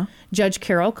trials, Judge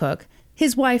Carroll Cook,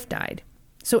 his wife died.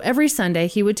 So every Sunday,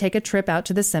 he would take a trip out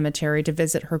to the cemetery to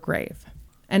visit her grave.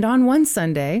 And on one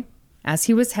Sunday, as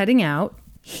he was heading out,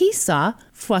 he saw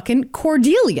fucking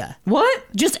Cordelia. What?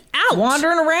 Just out.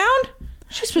 Wandering around?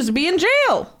 She's supposed to be in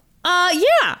jail.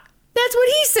 Yeah. That's what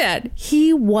he said.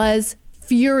 He was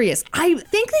furious. I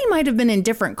think they might have been in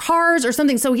different cars or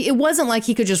something, so it wasn't like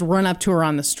he could just run up to her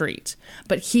on the street.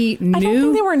 But he knew. I don't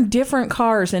think they were in different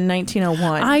cars in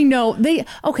 1901. I know.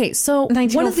 So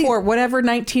 1904, whatever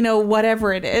 190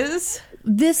 whatever it is.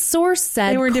 This source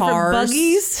said They were in different cars,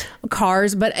 buggies?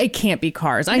 Cars, but it can't be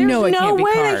cars. I know it can't be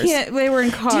cars. There's no way they were in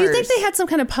cars. Do you think they had some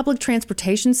kind of public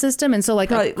transportation system? And so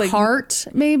like a cart,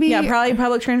 maybe? Yeah, probably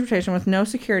public transportation with no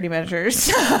security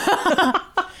measures.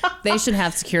 They should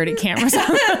have security cameras.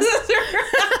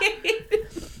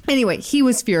 Anyway, he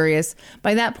was furious.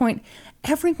 By that point,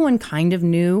 everyone kind of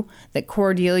knew that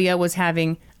Cordelia was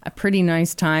having a pretty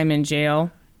nice time in jail.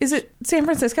 Is it San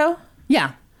Francisco?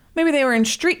 Yeah. Maybe they were in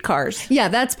streetcars. Yeah,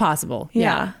 that's possible.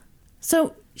 Yeah.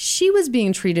 So she was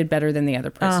being treated better than the other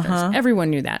prisoners. Everyone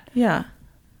knew that. Yeah.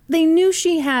 They knew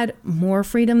she had more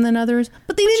freedom than others,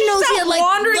 but they didn't know she had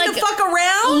wandering the fuck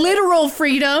around? Literal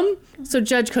freedom. So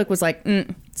Judge Cook was like,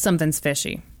 something's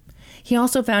fishy. He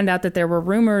also found out that there were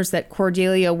rumors that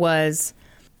Cordelia was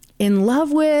in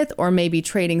love with, or maybe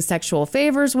trading sexual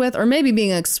favors with, or maybe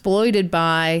being exploited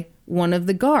by one of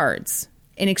the guards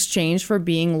in exchange for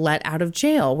being let out of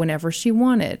jail whenever she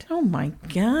wanted. Oh my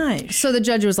gosh. So the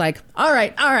judge was like, all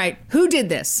right, who did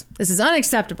this? This is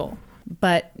unacceptable.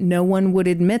 But no one would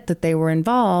admit that they were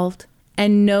involved,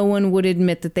 and no one would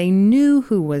admit that they knew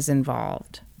who was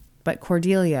involved. But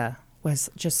Cordelia was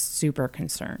just super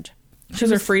concerned. Because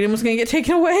her freedom was going to get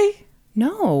taken away?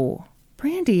 No,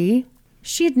 Brandy,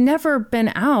 she had never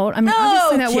been out. I mean,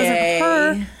 obviously that wasn't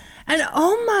her. And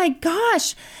oh my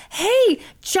gosh, hey,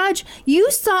 Judge, you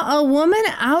saw a woman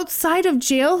outside of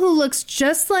jail who looks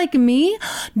just like me?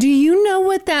 Do you know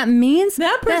what that means?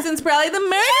 That person's probably the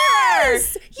murderer.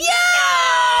 Yes!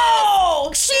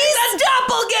 No! She's a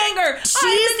doppelganger.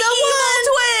 She's the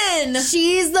twin.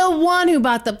 She's the one who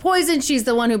bought the poison. She's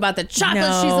the one who bought the chocolate.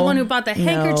 No. She's the one who bought the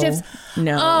handkerchiefs.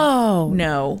 No. Oh.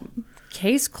 No.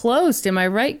 Case closed. Am I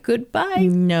right? Goodbye.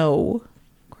 No.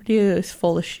 Cordelia is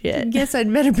full of shit. Guess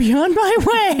I'd better be on my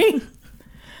way.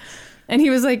 And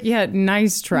he was like, yeah,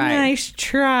 nice try. Nice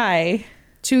try.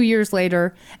 2 years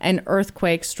later, an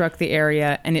earthquake struck the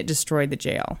area and it destroyed the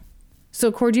jail.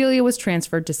 So Cordelia was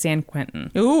transferred to San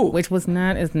Quentin, which was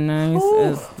not as nice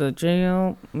as the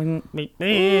jail.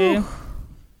 Ooh.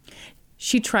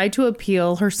 She tried to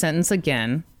appeal her sentence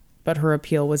again, but her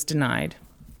appeal was denied.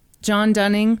 John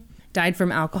Dunning died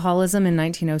from alcoholism in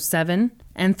 1907,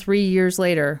 and 3 years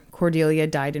later, Cordelia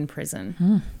died in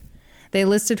prison. They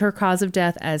listed her cause of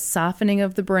death as softening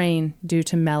of the brain due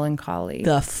to melancholy.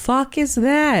 The fuck is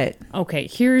that? Okay,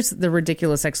 here's the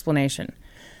ridiculous explanation.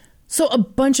 So a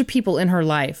bunch of people in her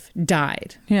life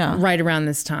died right around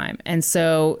this time. And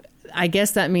so I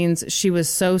guess that means she was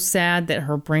so sad that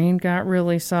her brain got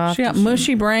really soft. She got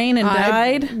mushy brain and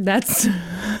died? That's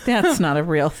not a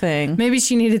real thing. Maybe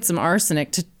she needed some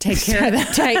arsenic to take care of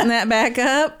that. Tighten that back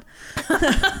up.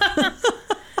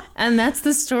 And that's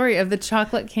the story of the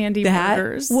chocolate candy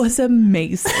murders. That was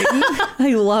amazing.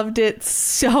 I loved it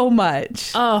so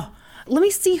much. Oh, let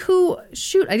me see who.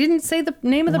 Shoot, I didn't say the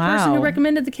name of the person who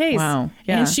recommended the case. Wow.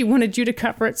 Yeah. And she wanted you to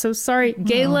cover it. So sorry.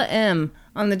 Gayla M.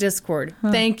 on the Discord.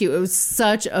 Thank you. It was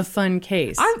such a fun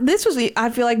case. This was, I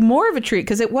feel like, more of a treat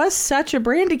because it was such a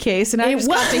Brandy case and I just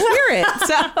got to hear it.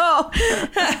 So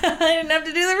I didn't have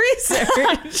to do the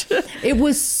research. It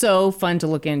was so fun to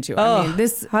look into.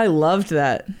 I loved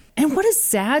that. And what a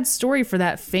sad story for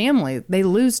that family. They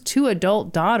lose 2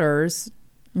 adult daughters.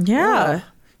 Yeah. Oh,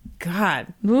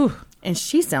 God. Ooh. And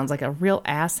she sounds like a real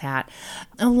asshat.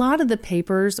 A lot of the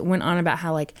papers went on about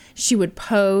how, like, she would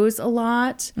pose a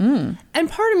lot. And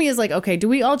part of me is like, okay, do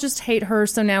we all just hate her,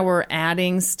 so now we're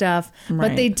adding stuff? Right.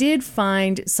 But they did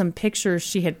find some pictures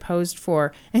she had posed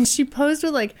for. And she posed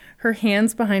with, like, her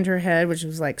hands behind her head, which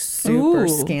was, like, super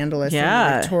scandalous in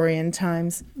the Victorian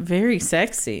times. Very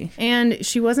sexy. And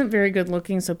she wasn't very good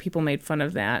looking, so people made fun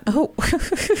of that. Oh.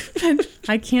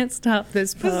 I can't stop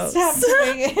this pose. Stop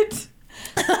doing it.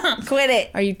 Quit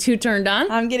it. Are you too turned on?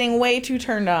 I'm getting way too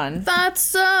turned on. Thought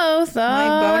so.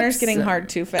 My boner's getting hard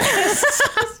too fast.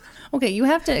 Okay, you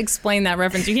have to explain that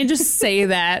reference. You can't just say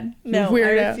that. No,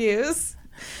 weirdo. I refuse.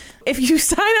 If you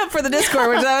sign up for the Discord,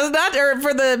 which that was not, or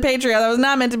for the Patreon, that was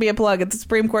not meant to be a plug at the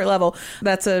Supreme Court level.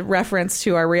 That's a reference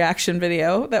to our reaction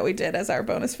video that we did as our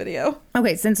bonus video.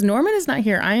 Okay, since Norman is not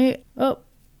here,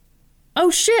 Oh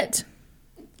shit!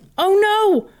 Oh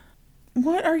no!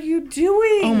 What are you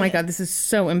doing? Oh my god, this is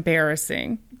so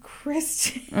embarrassing.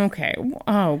 Kristen. Okay.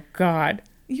 Oh god.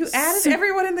 You added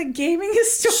everyone in the gaming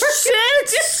historian.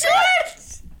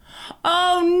 Shit!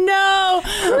 Oh no!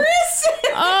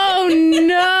 Kristen! Oh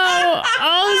no!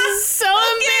 Oh, this is so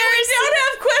embarrassing. We don't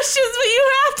have questions, but you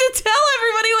have to tell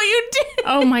everybody what you did.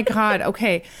 Oh my god.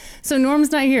 Okay. So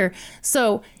Norm's not here.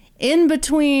 So in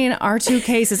between our two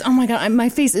cases, oh my god, my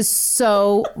face is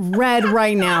so red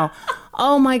right now.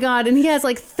 Oh my god, and he has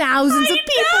like thousands of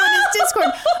people in his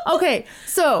Discord. Okay,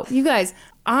 so you guys,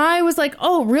 I was like,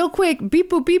 oh, real quick,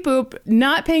 beep boop,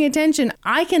 not paying attention.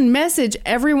 I can message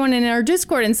everyone in our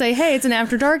Discord and say, hey, it's an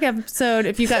After Dark episode.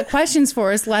 If you got questions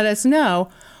for us, let us know.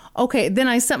 Okay, then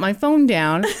I set my phone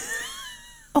down.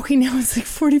 Okay, now it's like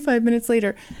 45 minutes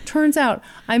later. Turns out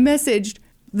I messaged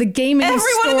the gaming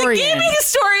historian. Everyone in the gaming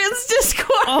historian's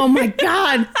Discord. Oh my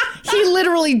god. He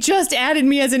literally just added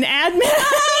me as an admin.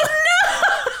 Oh no!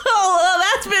 Well,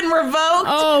 that's been revoked.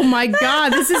 Oh my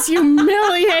god, this is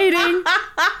humiliating.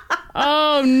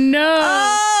 Oh no.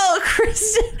 Oh,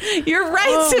 Kristen, your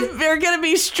rights are going to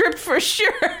be stripped for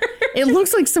sure. It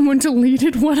looks like someone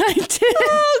deleted what I did.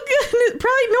 Oh goodness,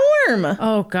 probably Norm.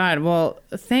 Oh god, well,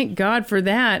 thank God for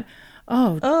that.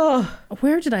 Oh,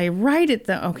 where did I write it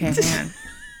though? Okay, man.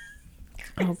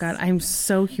 Oh god, I'm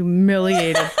so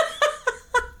humiliated.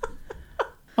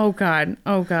 Oh god,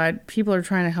 people are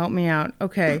trying to help me out.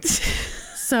 Okay,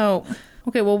 so,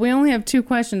 well, we only have two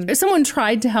questions. If someone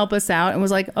tried to help us out and was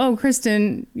like, oh,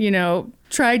 Kristen,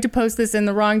 tried to post this in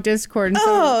the wrong Discord, and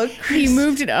so he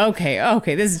moved it.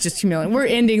 Okay, this is just humiliating. We're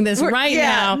ending this right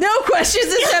now. No questions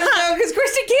this episode because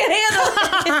Kristen can't handle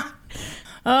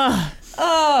it.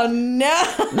 Oh no!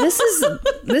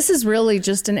 This is really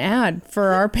just an ad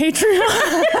for our Patreon.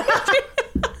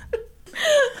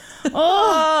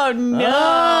 Oh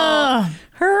no!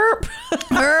 Herp!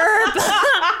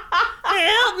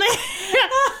 Help me!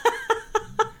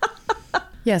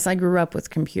 Yes, I grew up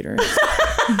with computers.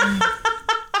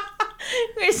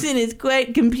 Kristen is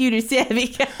quite computer savvy,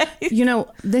 guys.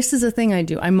 This is a thing I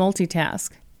do. I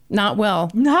multitask. Not well.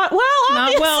 Not well,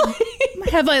 obviously. Not well.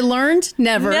 Have I learned?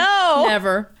 Never. No.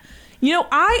 Never.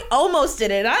 I almost did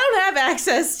it. I don't have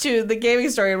access to the gaming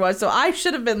historian one, so I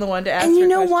should have been the one to ask. And you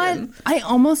know what? I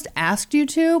almost asked you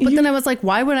to, but then I was like,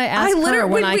 why would I ask her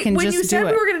when I can just do it? When you said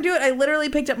we were going to do it, I literally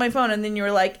picked up my phone, and then you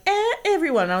were like,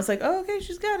 everyone. And I was like, oh, okay,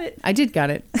 she's got it. I did got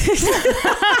it.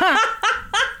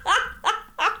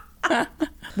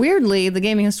 Weirdly, the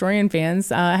gaming historian fans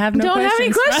have no questions. Don't have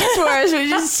any questions for us, which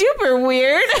is super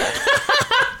weird.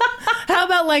 How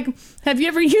about, have you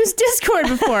ever used Discord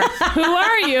before? Who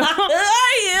are you? Who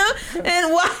are you?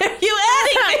 And why are you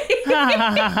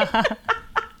adding me?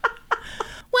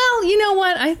 Well, you know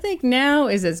what? I think now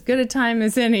is as good a time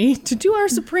as any to do our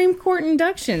Supreme Court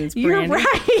inductions, Brandy. You're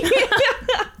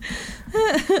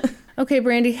right. Okay,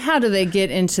 Brandy, how do they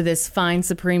get into this fine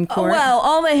Supreme Court? Well,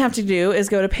 all they have to do is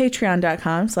go to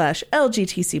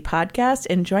patreon.com/LGTC podcast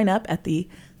and join up at the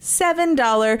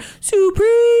 $7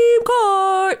 Supreme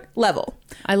Court level.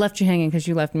 I left you hanging because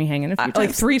you left me hanging a few times.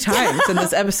 Like 3 times in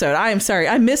this episode. I am sorry.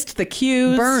 I missed the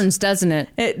cues. Burns, doesn't it?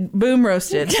 It boom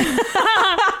roasted.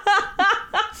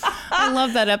 I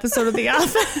love that episode of The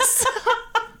Office.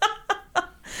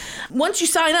 Once you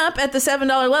sign up at the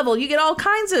 $7 level, you get all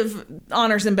kinds of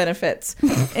honors and benefits,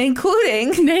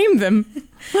 including... Name them.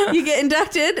 You get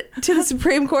inducted to the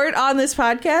Supreme Court on this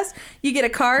podcast. You get a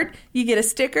card. You get a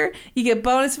sticker. You get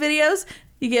bonus videos.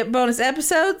 You get bonus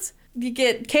episodes. You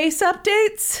get case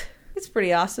updates. It's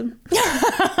pretty awesome.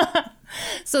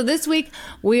 So this week,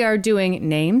 we are doing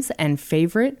names and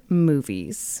favorite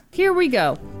movies. Here we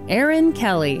go. Erin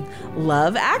Kelly.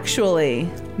 Love Actually.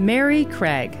 Mary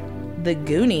Craig. The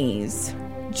Goonies.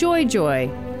 Joy Joy.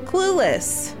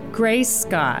 Clueless. Grace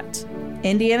Scott.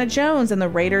 Indiana Jones and the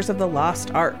Raiders of the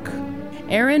Lost Ark.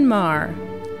 Aaron Marr.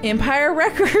 Empire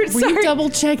Records. Were you double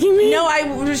checking me? No, I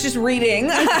was just reading.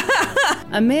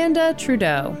 Amanda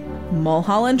Trudeau.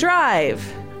 Mulholland Drive.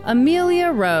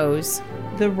 Amelia Rose.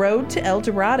 The Road to El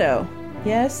Dorado.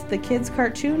 Yes, the kids'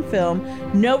 cartoon film.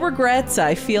 No regrets,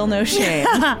 I feel no shame.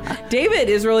 David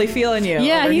is really feeling you.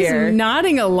 Yeah, over he's here.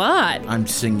 nodding a lot. I'm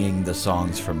singing the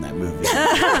songs from that movie.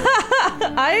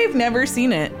 I've never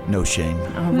seen it. No shame.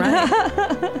 All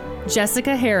right.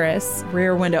 Jessica Harris.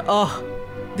 Rear Window. Oh,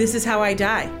 this is how I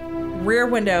die. Rear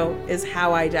Window is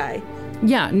how I die.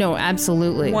 Yeah, no,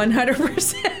 absolutely.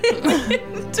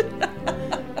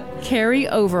 100%. Carrie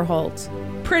Overholt.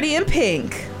 Pretty in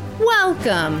Pink.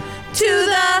 Welcome To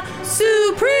the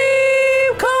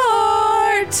Supreme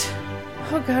Court.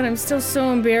 Oh God, I'm still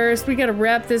so embarrassed. We got to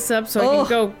wrap this up so I can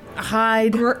go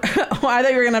hide. Oh, I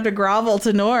thought you were going to have to grovel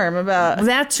to Norm about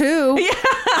That too. Yeah.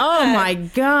 Oh my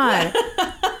God.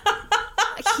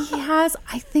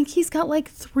 I think he's got like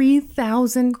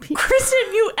 3,000 people.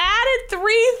 Kristen, you added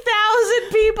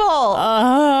 3,000 people.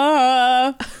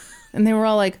 And they were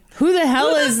all like, who the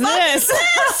hell is this?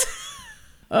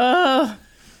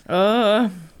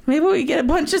 Maybe we get a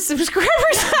bunch of subscribers.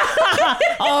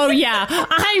 Oh yeah,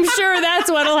 I'm sure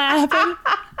that's what'll happen.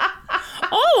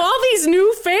 Oh, all these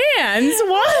new fans.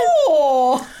 What?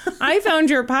 Oh. I found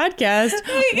your podcast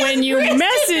when you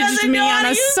messaged me on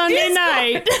a Sunday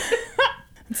night.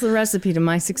 It's the recipe to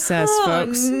my success,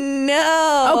 folks.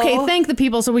 No. Okay, thank the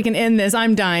people so we can end this.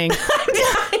 I'm dying.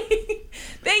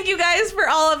 Thank you guys for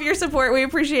all of your support. We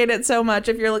appreciate it so much.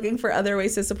 If you're looking for other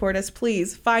ways to support us,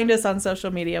 please find us on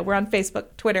social media. We're on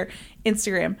Facebook, Twitter,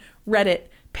 Instagram, Reddit,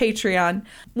 Patreon.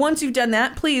 Once you've done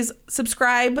that, please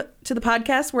subscribe to the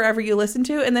podcast wherever you listen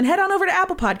to, and then head on over to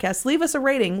Apple Podcasts. Leave us a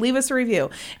rating, leave us a review,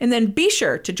 and then be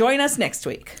sure to join us next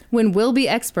week. When we'll be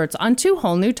experts on 2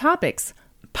 whole new topics.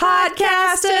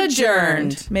 Podcast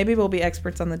adjourned. Maybe we'll be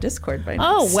experts on the Discord by next.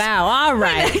 Oh, wow. All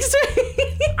right. Next week.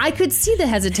 I could see the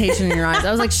hesitation in your eyes.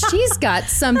 I was like, she's got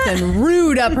something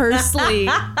rude up her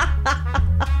sleeve.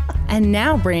 And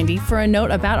now, Brandy, for a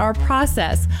note about our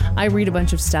process. I read a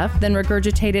bunch of stuff, then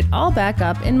regurgitate it all back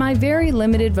up in my very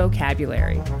limited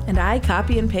vocabulary. And I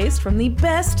copy and paste from the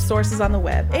best sources on the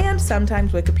web, and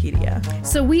sometimes Wikipedia.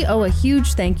 So we owe a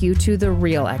huge thank you to the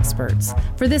real experts.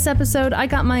 For this episode, I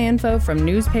got my info from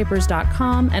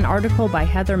newspapers.com, an article by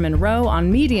Heather Monroe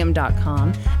on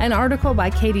medium.com, an article by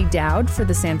Katie Dowd for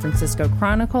the San Francisco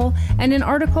Chronicle, and an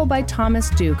article by Thomas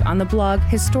Duke on the blog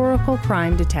Historical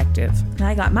Crime Detective. And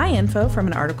I got my info from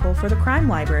an article for the Crime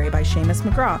Library by Seamus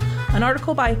McGraw, an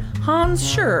article by Hans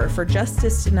Schur for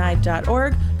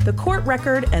justicedenied.org, the Court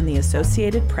Record, and the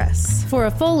Associated Press. For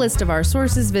a full list of our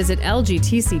sources, visit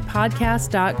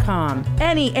lgtcpodcast.com.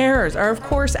 Any errors are, of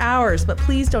course, ours, but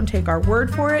please don't take our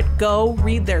word for it. Go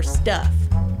read their stuff.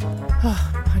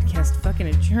 Podcast fucking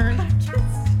adjourned.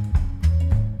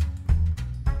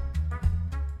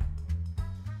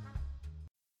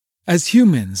 As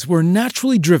humans, we're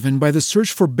naturally driven by the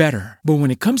search for better. But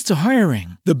when it comes to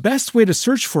hiring, the best way to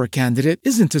search for a candidate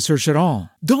isn't to search at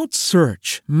all. Don't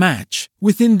search, match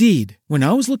with Indeed. When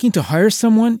I was looking to hire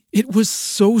someone, it was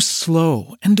so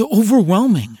slow and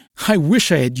overwhelming. I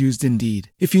wish I had used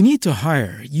Indeed. If you need to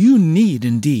hire, you need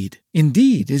Indeed.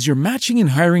 Indeed is your matching and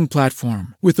hiring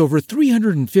platform with over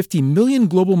 350 million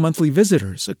global monthly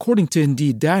visitors, according to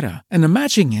Indeed data, and a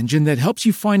matching engine that helps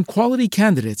you find quality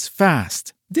candidates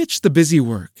fast. Ditch the busy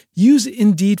work. Use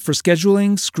Indeed for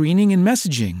scheduling, screening, and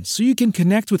messaging so you can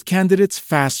connect with candidates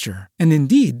faster. And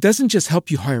Indeed doesn't just help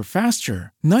you hire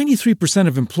faster. 93%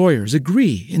 of employers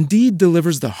agree Indeed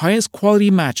delivers the highest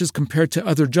quality matches compared to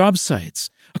other job sites,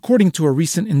 according to a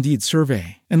recent Indeed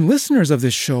survey. And listeners of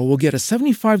this show will get a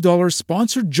 $75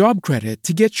 sponsored job credit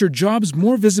to get your jobs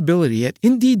more visibility at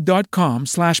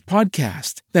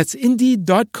Indeed.com/podcast. That's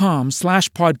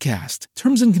Indeed.com/podcast.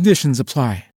 Terms and conditions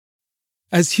apply.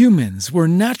 As humans, we're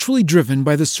naturally driven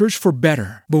by the search for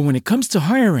better. But when it comes to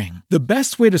hiring, the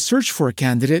best way to search for a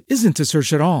candidate isn't to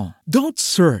search at all. Don't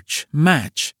search,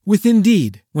 match with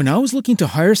Indeed. When I was looking to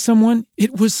hire someone,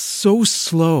 it was so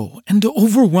slow and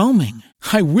overwhelming.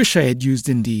 I wish I had used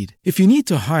Indeed. If you need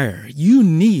to hire, you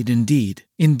need Indeed.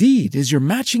 Indeed is your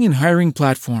matching and hiring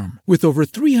platform with over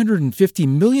 350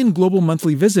 million global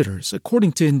monthly visitors,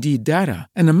 according to Indeed data,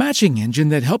 and a matching engine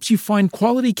that helps you find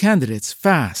quality candidates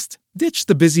fast. Ditch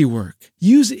the busy work.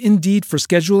 Use Indeed for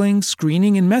scheduling,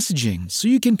 screening, and messaging so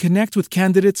you can connect with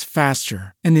candidates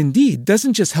faster. And Indeed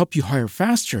doesn't just help you hire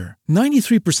faster.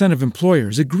 93% of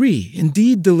employers agree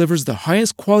Indeed delivers the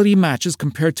highest quality matches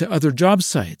compared to other job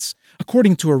sites,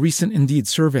 according to a recent Indeed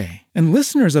survey. And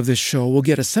listeners of this show will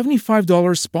get a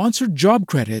 $75 sponsored job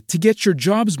credit to get your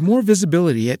jobs more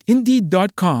visibility at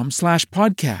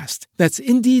Indeed.com/podcast. That's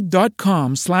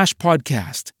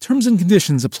Indeed.com/podcast. Terms and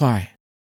conditions apply.